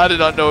 I did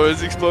not know it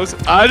was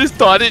explosive. I just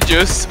thought it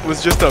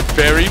was just a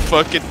very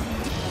fucking.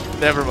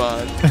 Never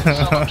mind.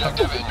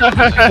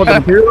 What, the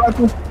Imperial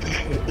rifle?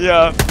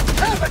 Yeah.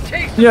 Have a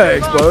taste Yeah, of it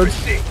explodes.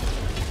 democracy.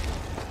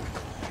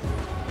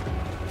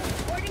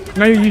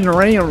 Now you're using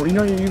uranium. You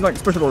know you use like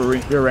special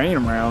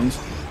uranium rounds.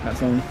 That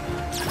thing.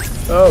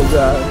 Oh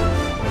god.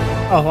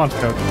 Oh, launch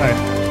code. Nice.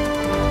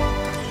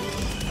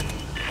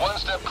 One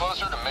step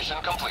closer to mission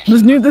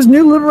completion. This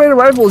new Liberator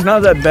rifle is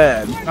not that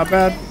bad. Not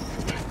bad.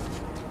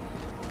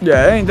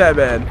 Yeah, it ain't that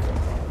bad.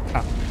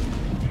 Huh.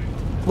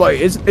 Like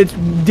it's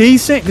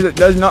decent because it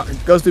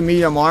goes through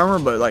medium armor,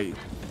 but like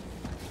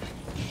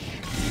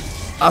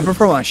I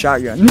prefer my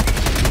shotgun.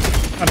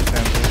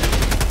 Understandable.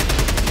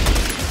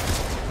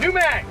 New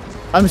mag.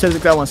 I'm just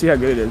because I want to see how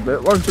good it is, but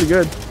it works pretty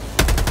good.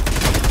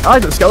 I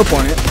like the scope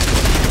on it.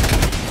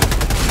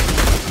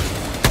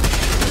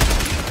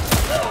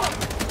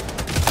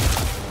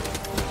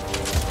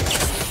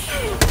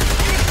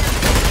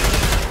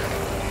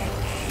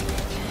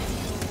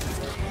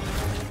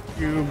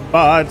 You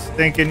bots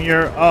thinking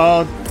you're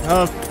all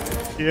tough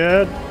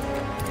shit.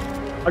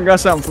 I got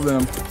something for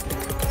them.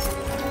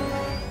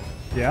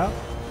 Yeah.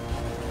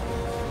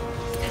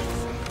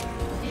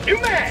 New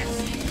mag.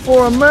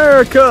 For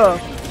America!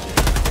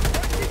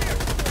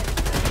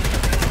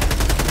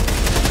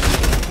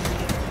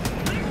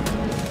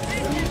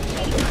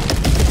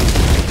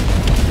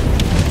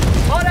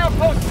 Hot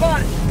outpost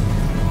spotted.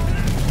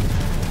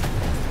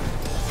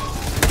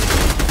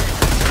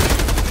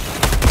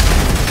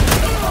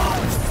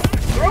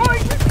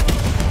 Throwing.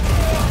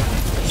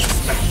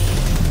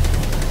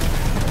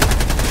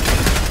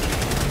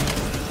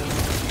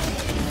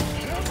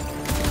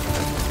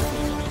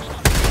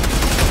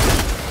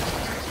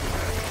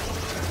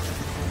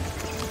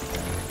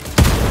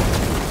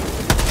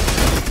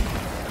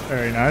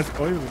 Very nice.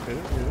 Oh, you did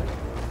it.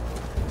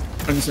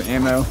 I need some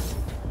ammo.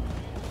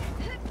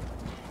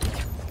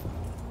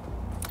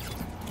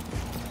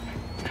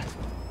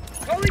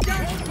 Calling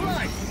down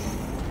supply.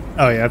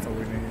 Oh yeah, that's what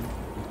we need.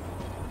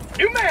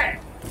 New mag.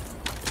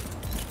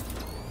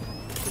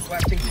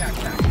 Requesting tac.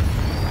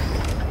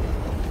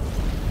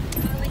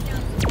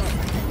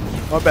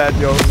 My bad,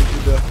 yo. We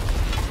need to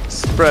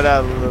spread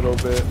out a little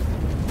bit.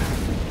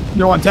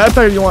 You want tap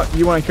or you want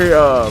to carry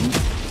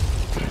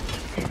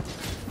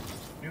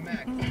New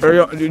mag.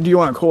 or do you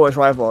want a coolest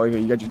rifle?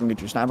 You got you get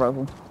your sniper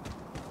rifle.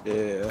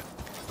 Yeah.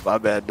 My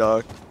bad,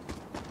 dog.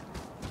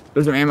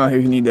 There's some ammo here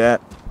if you need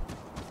that.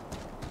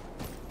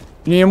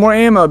 You need more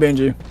ammo,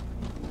 Benji.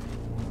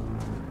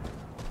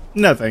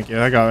 No, thank you.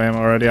 I got ammo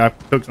already. I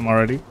took some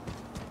already.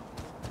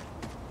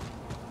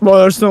 Well,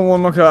 there's still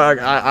one more.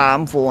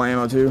 I'm full of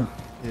ammo too.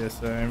 Yeah,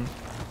 same.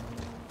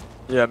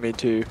 Yeah, me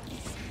too.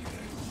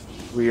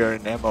 We are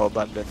in ammo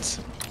abundance.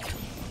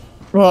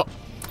 Well,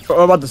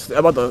 about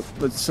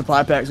the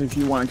supply packs if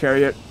you want to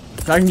carry it.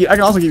 I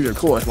can also give you a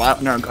coolest.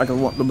 No, I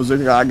can want the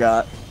bazooka I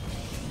got.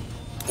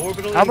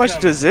 Orbital How much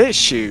incoming. does it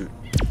shoot?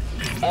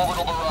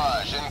 Orbital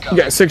barrage incoming. You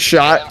got 6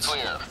 shots.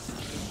 Clear.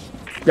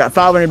 Got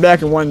 5 in your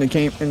back and 1 that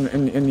came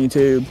in the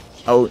tube.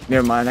 Oh,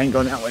 never mind. I ain't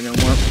going that way no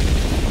more.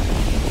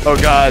 Oh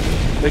god,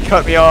 they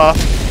cut me off.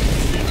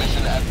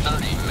 Mission at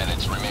 30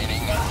 minutes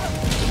remaining.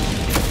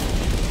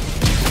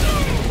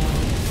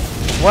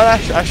 What?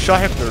 I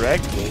shot him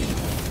directly.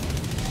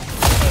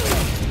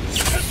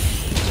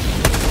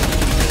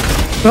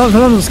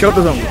 Sometimes the scope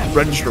doesn't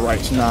register right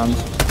sometimes.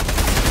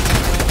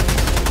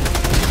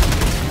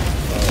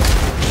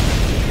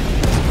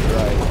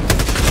 Right.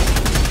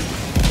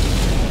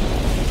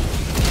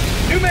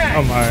 New mag.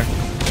 Oh my.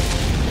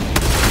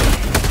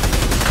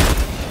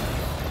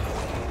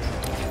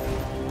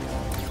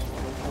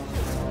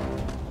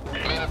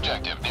 Main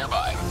objective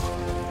nearby.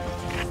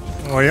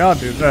 Well, y'all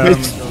do that. I'm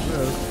It's- gonna go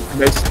this.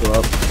 They still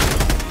up.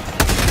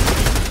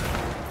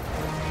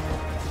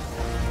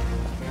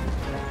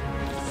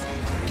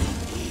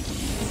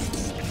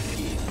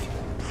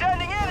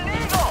 Sending in an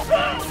eagle.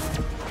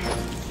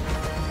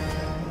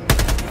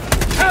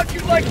 How'd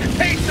you like the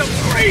taste of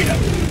freedom?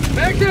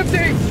 Mag's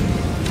empty.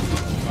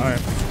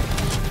 Alright.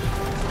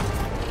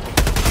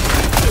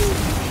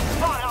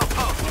 Hot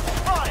outpost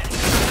spotted.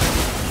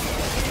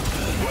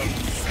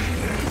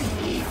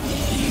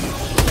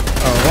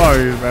 Oh, why are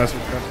these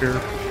bastards up here?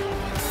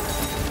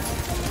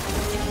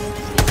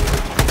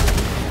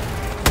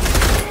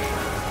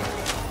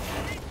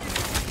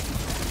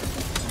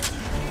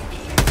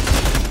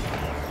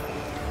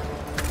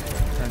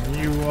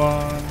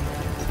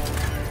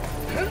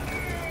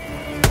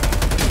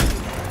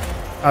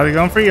 How's it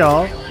going for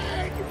y'all?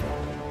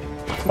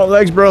 My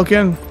leg's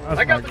broken. That's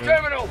I got not the good.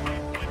 terminal.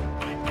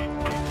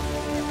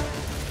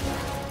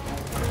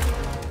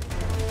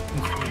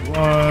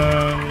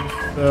 1,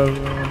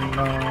 7,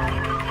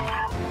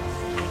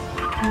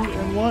 9, 2,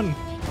 and 1.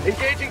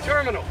 Engaging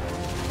terminal.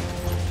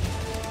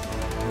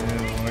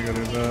 Yeah, I gotta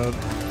do that.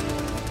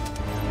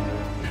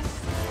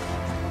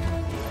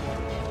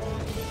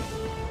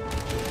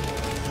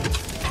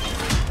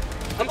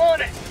 I'm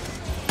on it.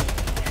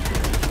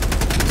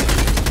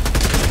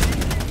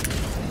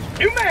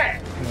 New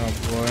mag. Oh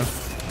boy.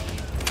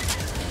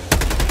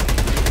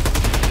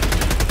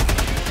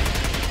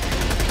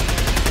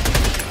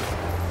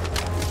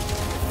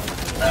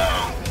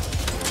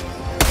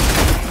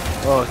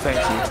 Oh, thank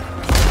you.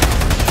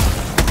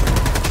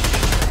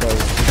 That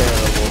was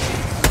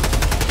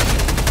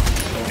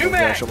terrible. New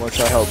mag. Gosh, how much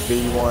I helped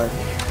B1.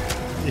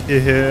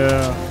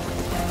 Yeah.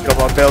 Got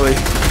my belly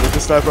with the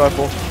sniper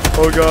rifle.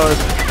 Oh god.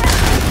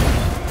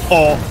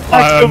 Oh,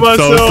 I I'm killed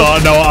so myself.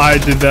 sorry. No, I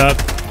did that.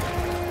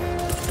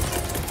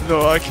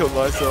 No, I killed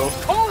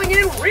myself. Calling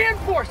in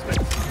reinforcements.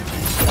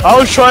 I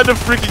was trying to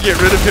freaking get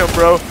rid of him,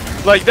 bro.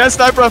 Like, that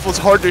sniper rifle's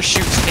hard to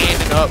shoot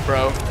standing up,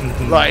 bro.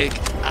 Like,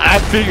 I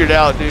figured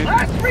out, dude.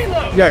 Last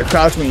reload. You gotta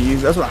crouch when you use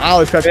it. That's what I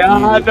always crouch Yeah,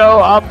 when you I use it. know.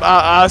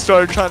 I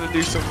started trying to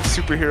do some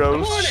superhero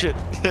I'm on it. shit,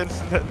 and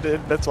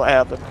then that's what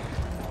happened.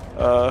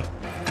 Oh,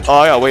 I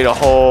gotta wait a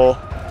whole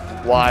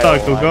while.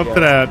 Taco, go I up to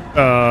guess.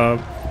 that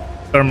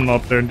terminal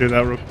up there and do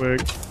that real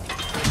quick.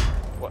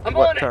 I'm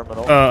What on it.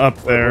 terminal? Up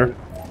there.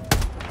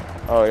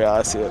 Oh yeah,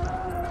 I see it.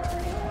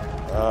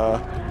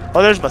 Oh,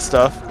 there's my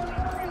stuff.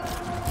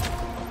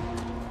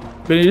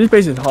 But this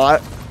base is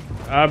hot.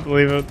 I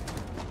believe it.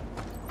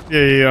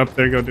 Yeah, up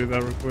there. Go do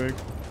that real quick.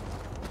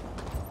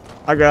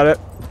 I got it.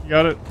 You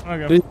got it?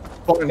 Okay.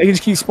 They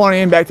just keep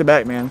spawning in back to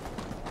back, man.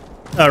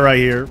 Right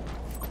here.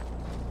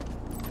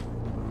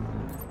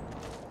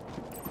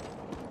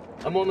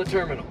 I'm on the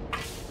terminal.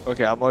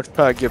 Okay, I'm gonna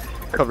try to give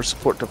cover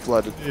support to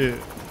flooded. Yeah.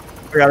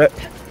 I got it.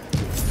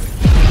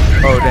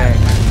 Oh dang!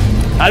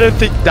 I didn't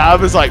think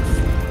dive was like.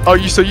 Oh,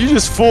 so you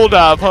just full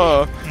dive,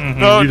 huh?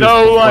 No, You just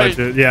no, fudge like.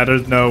 it. Yeah,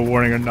 there's no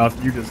warning or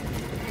nothing. You just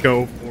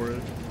go for it.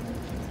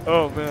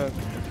 Oh man.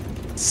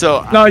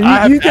 So No, I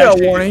have you get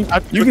actually- a warning.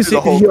 I've You can looked see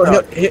at the whole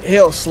crowd.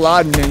 he'll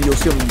slide and then you'll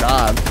see him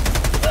dive.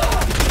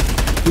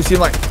 You see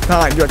him like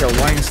kind of like do like a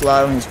wing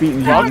slide on his feet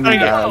and Well, I'm he gonna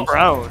get dives.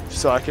 prone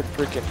so I can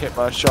freaking hit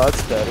my shots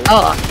better.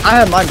 I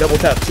have mine double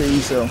tap too,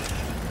 so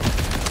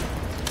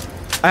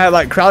I have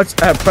like crouch.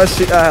 I have press.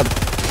 I have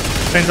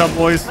Thanks up,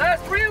 boys.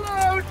 Last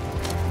reload.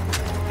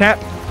 tap.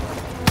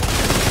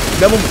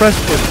 Double press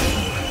for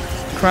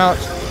crouch.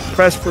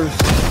 Press for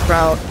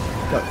crouch.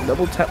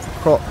 Double tap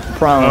for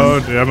prone. Oh,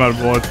 dude, I'm out of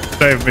bullets.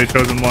 Save me,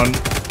 chosen one.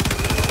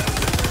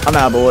 I'm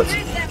out of bullets.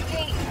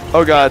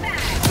 Oh god.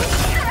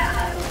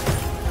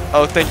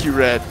 Oh, thank you,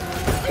 Red.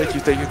 Thank you,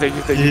 thank you, thank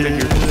you, thank you,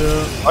 thank you.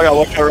 Yeah. I got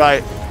one to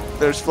right.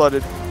 There's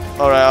flooded.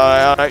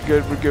 Alright,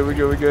 good, we're good, we're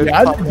good, we're good.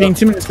 Yeah, I've been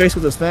 2 minutes face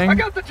with this thing. I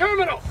got the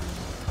terminal.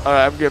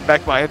 Alright, I'm getting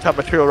back my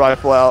anti-material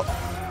rifle out.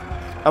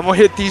 I'm gonna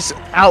hit these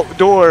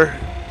outdoor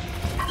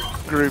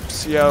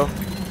groups, yo,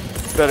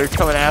 that are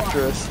coming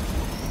after us.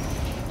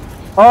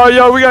 Oh,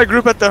 yo, we got a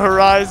group at the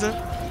horizon.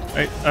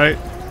 Hey.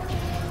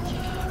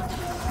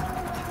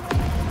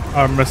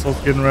 Our missiles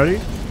getting ready.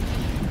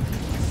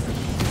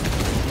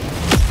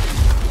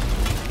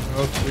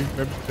 Oh, sweet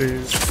baby,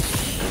 please.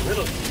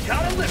 Little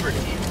Scout of Liberty.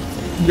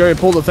 You ready to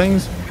pull the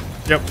things?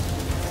 Yep.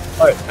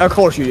 Alright, of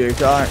course you do.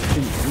 'Cause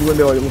you wouldn't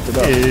be able to lift it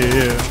up.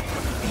 Yeah.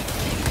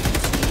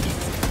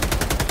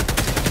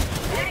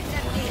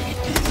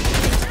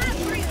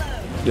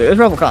 Yeah, this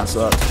rifle kind of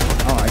sucks. I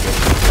don't like it.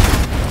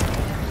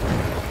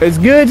 It's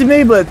good to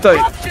me, but like,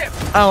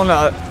 Dropship. I don't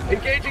know.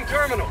 Engaging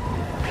terminal.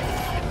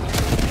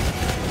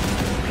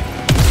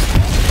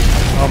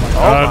 Oh my Oh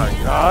god. my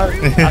god. I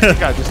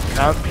think I just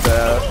found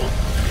that.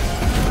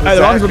 Hey,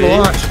 the wrongs with the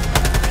launch.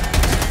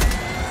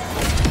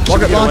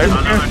 Rocket get away launch in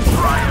from there. Another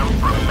triumph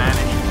from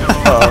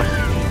managed zone.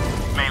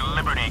 May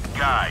Liberty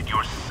guide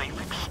your safe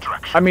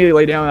extraction. I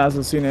immediately lay down as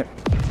I seen it.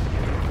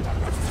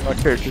 My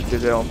character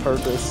did it on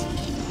purpose.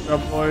 Up,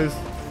 boys.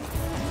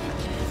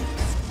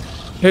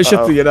 Hit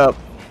shift to get up.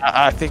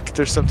 I think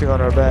there's something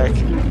on our back.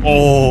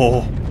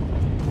 Oh.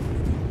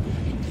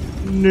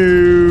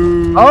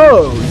 No.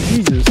 Oh,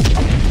 Jesus.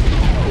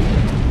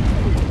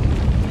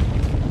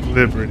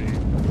 Liberty.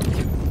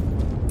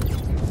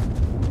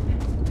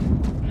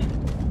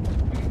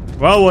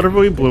 Well, whatever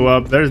we blew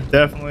up, there's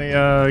definitely you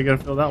gotta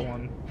fill that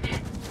one.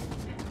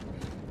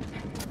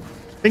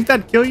 Think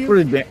that'd kill you?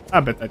 Pretty damn. I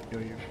bet that'd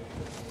kill you.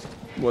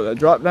 What, that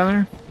drop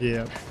down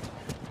Yeah. there?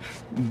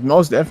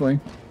 Most definitely.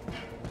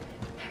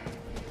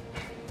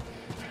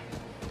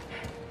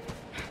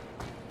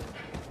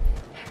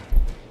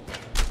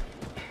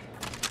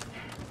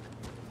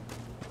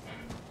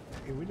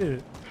 Okay, we did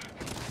it.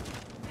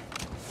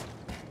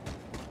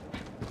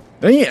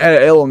 They ain't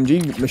added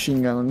LMG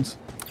machine guns.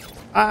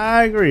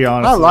 I agree,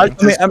 honestly. I like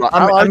this. I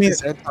I like mean-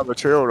 this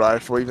anti-material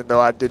rifle, even though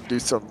I did do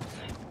some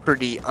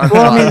pretty.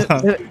 Well,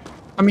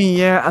 I I mean,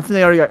 yeah, I think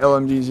they already got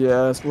LMGs.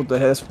 Yeah, that's what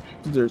that's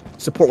what their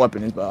support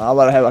weapon is. But I'd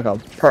rather have like a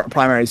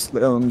primary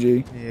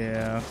LMG.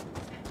 Yeah.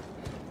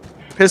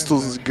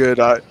 Pistols is good.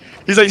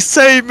 He's like,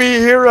 save me,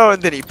 hero,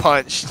 and then he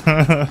punched.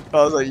 I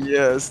was like,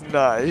 yes,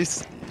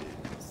 nice.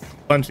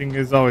 Punching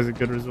is always a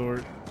good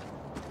resort.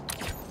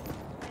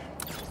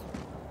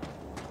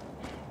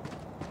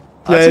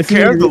 Yeah, I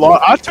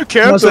took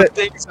care of the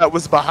things that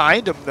was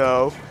behind him,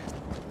 though.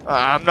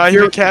 I'm not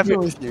even capping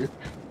with you.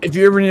 If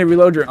you ever need to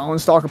reload your own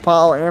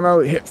stockpile of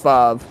ammo, hit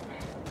 5.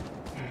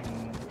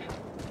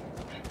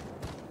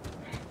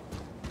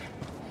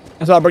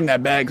 That's why I bring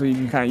that back so you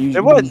can kind of use it.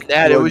 It wasn't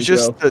that. It was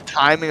just the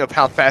timing of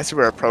how fast we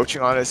were approaching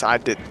on us. I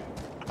didn't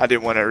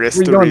want to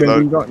risk the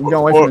reload. You're going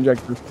away from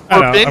injectors. For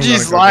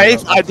Benji's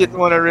life, I didn't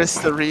want to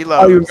risk the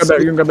reload. Oh, you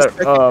can grab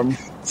that.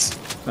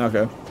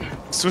 Okay.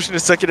 Switching to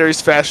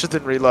secondaries faster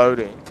than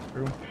reloading.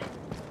 True.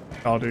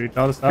 Call of Duty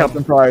taught us that.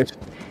 Captain Price.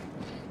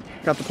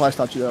 Captain Price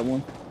taught you that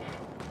one.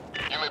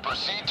 You may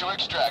proceed to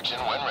extraction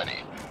when ready.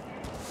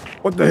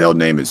 What the hell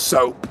name is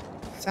Soap?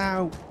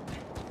 Soap.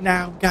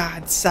 No,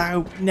 God,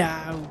 Soap,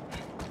 no.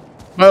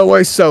 By the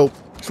way, Soap,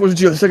 switching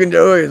to your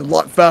secondary is a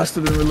lot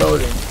faster than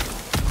reloading.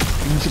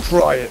 You should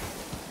try it.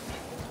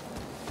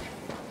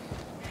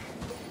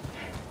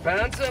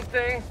 Found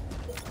something.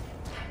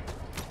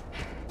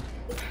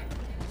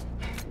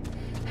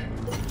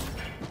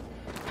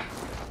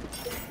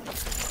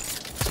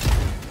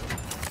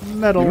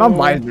 Metal. My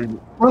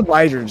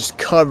visor is just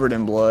covered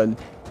in blood.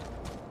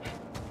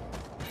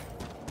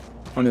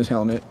 On his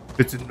helmet.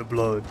 It's in the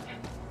blood.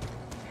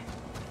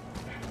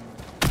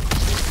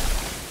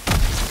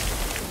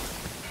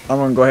 I'm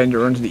gonna go ahead and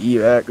run to the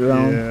evac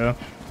zone. Yeah.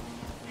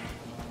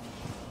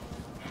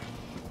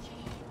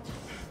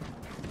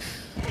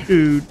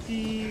 Dude.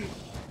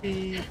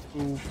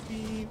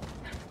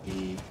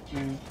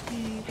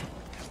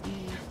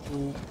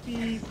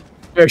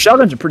 Yeah,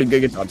 shotguns are pretty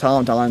good against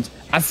automatons.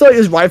 I feel like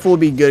this rifle would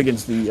be good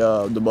against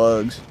the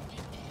bugs.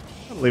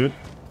 I'll leave it.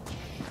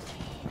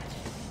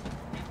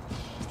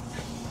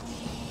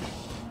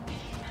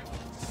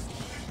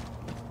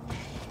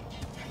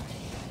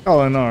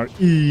 Calling our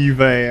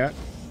evac.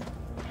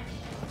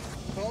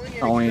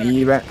 Oh, an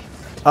evac.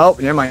 Oh,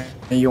 never mind.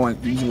 You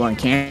want to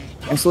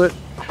cancel it?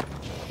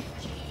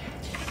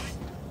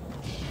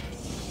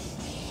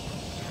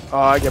 Oh,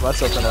 I get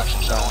myself in a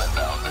shot.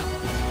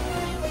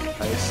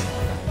 Nice.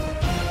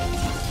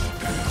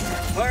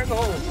 Fire in the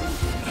hole.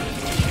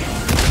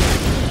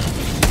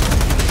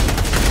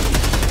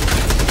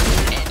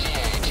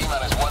 ETA,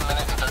 T-minus 1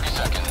 minute and 30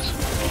 seconds.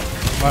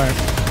 Alright.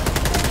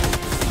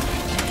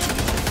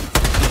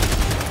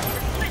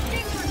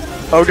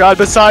 Oh God,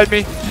 beside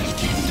me.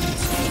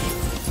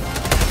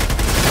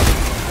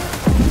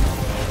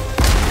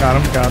 Got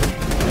him, got him.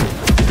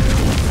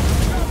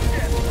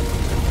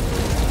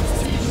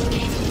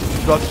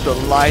 Dropped the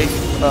light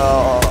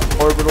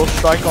orbital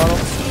strike on him.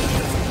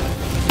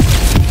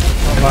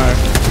 Alright.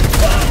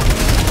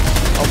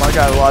 Oh my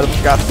God, a lot of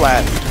them got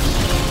flat.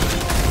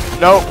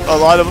 Nope, a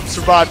lot of them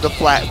survived the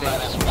flattening.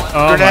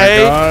 Oh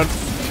Grenade. my God.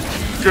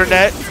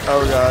 Grenade.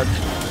 Oh God.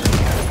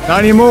 Not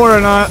anymore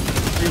or not?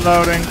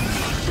 Reloading.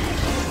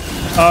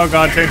 Oh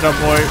God, change up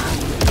point.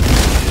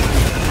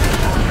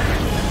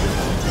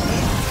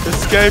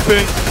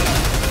 Escaping.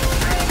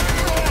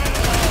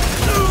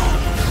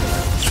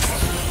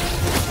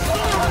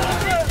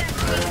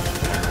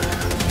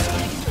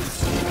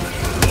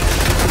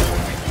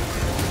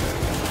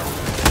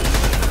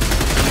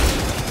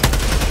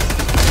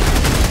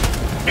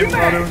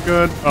 Doing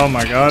good. Oh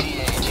my God.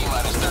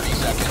 T-minus 30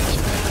 seconds.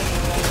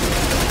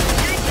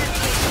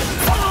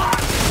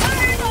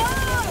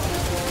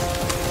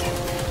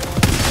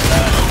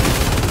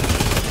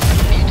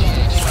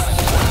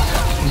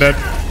 Dead.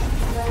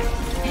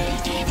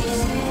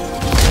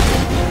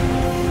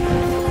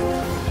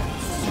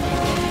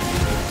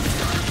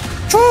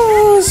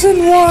 Chosen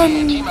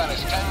one.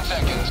 T-minus 10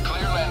 seconds.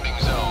 Clear landing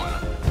zone.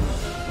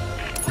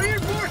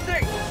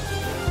 Reinforcing.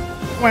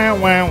 Wow,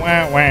 wow,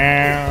 wow,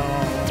 wow.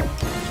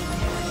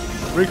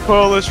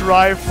 Recoilless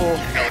rifle.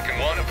 Pelican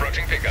 1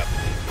 approaching pickup.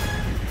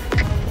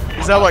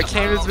 Is that what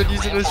Cannon's been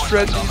using his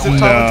shred these No.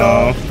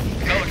 automatons?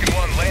 Pelican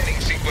 1 landing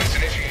sequence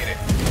initiated.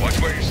 Watch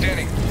where you're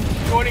standing.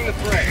 Joining the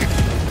fray.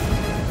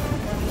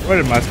 Where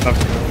did my stuff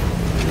go?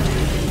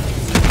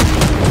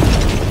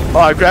 Oh,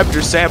 I grabbed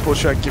your sample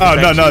shot. Give it Oh,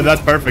 back no, to no, you.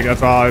 that's perfect.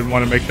 That's all I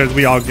want to make sure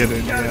we all get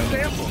it. Got a Yeah.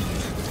 sample.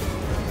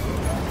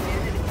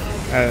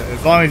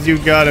 As long as you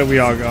got it, we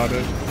all got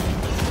it.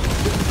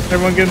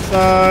 Everyone get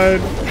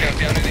inside.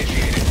 Countdown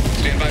initiated.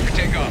 Stand by for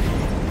takeoff.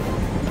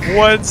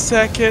 1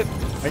 second.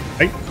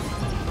 Hey.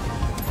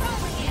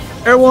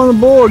 Everyone on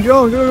board,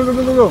 go, go, go,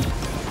 go, go, go.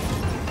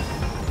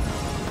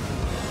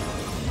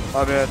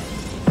 My bad.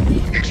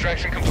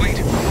 Extraction complete.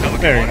 Pelican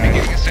Very 1 nice.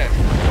 beginning ascent.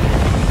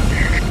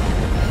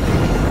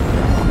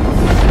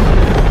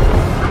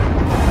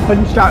 I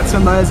just shot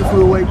somebody as a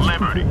flew away.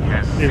 Liberty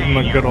has Give him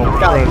a good old Yeah.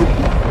 present.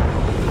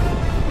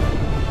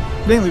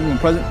 They didn't leave him a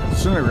present.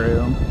 Disintegrated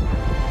him.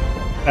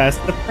 That's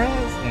the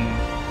present.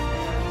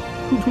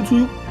 Toot, toot,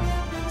 toot.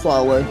 Fly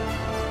away.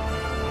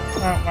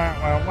 Wah, wah,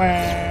 wah,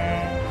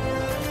 wah.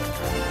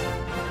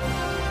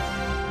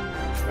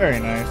 Very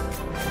nice.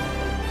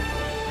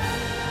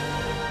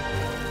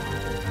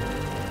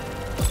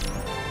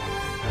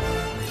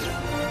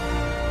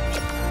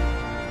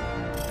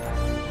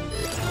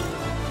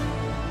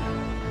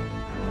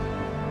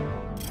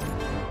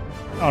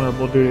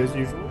 Honorable dude as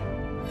usual.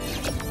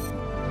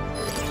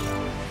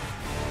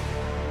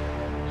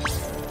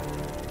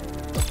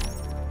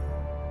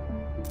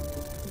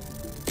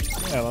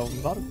 Yeah, that was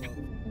a lot of fun.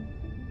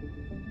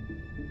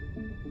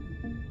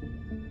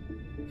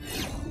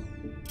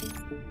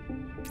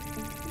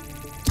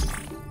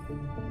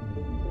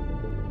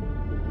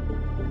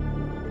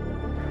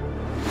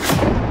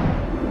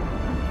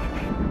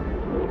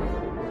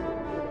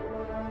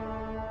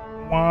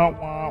 Wah,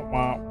 wah,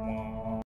 wah,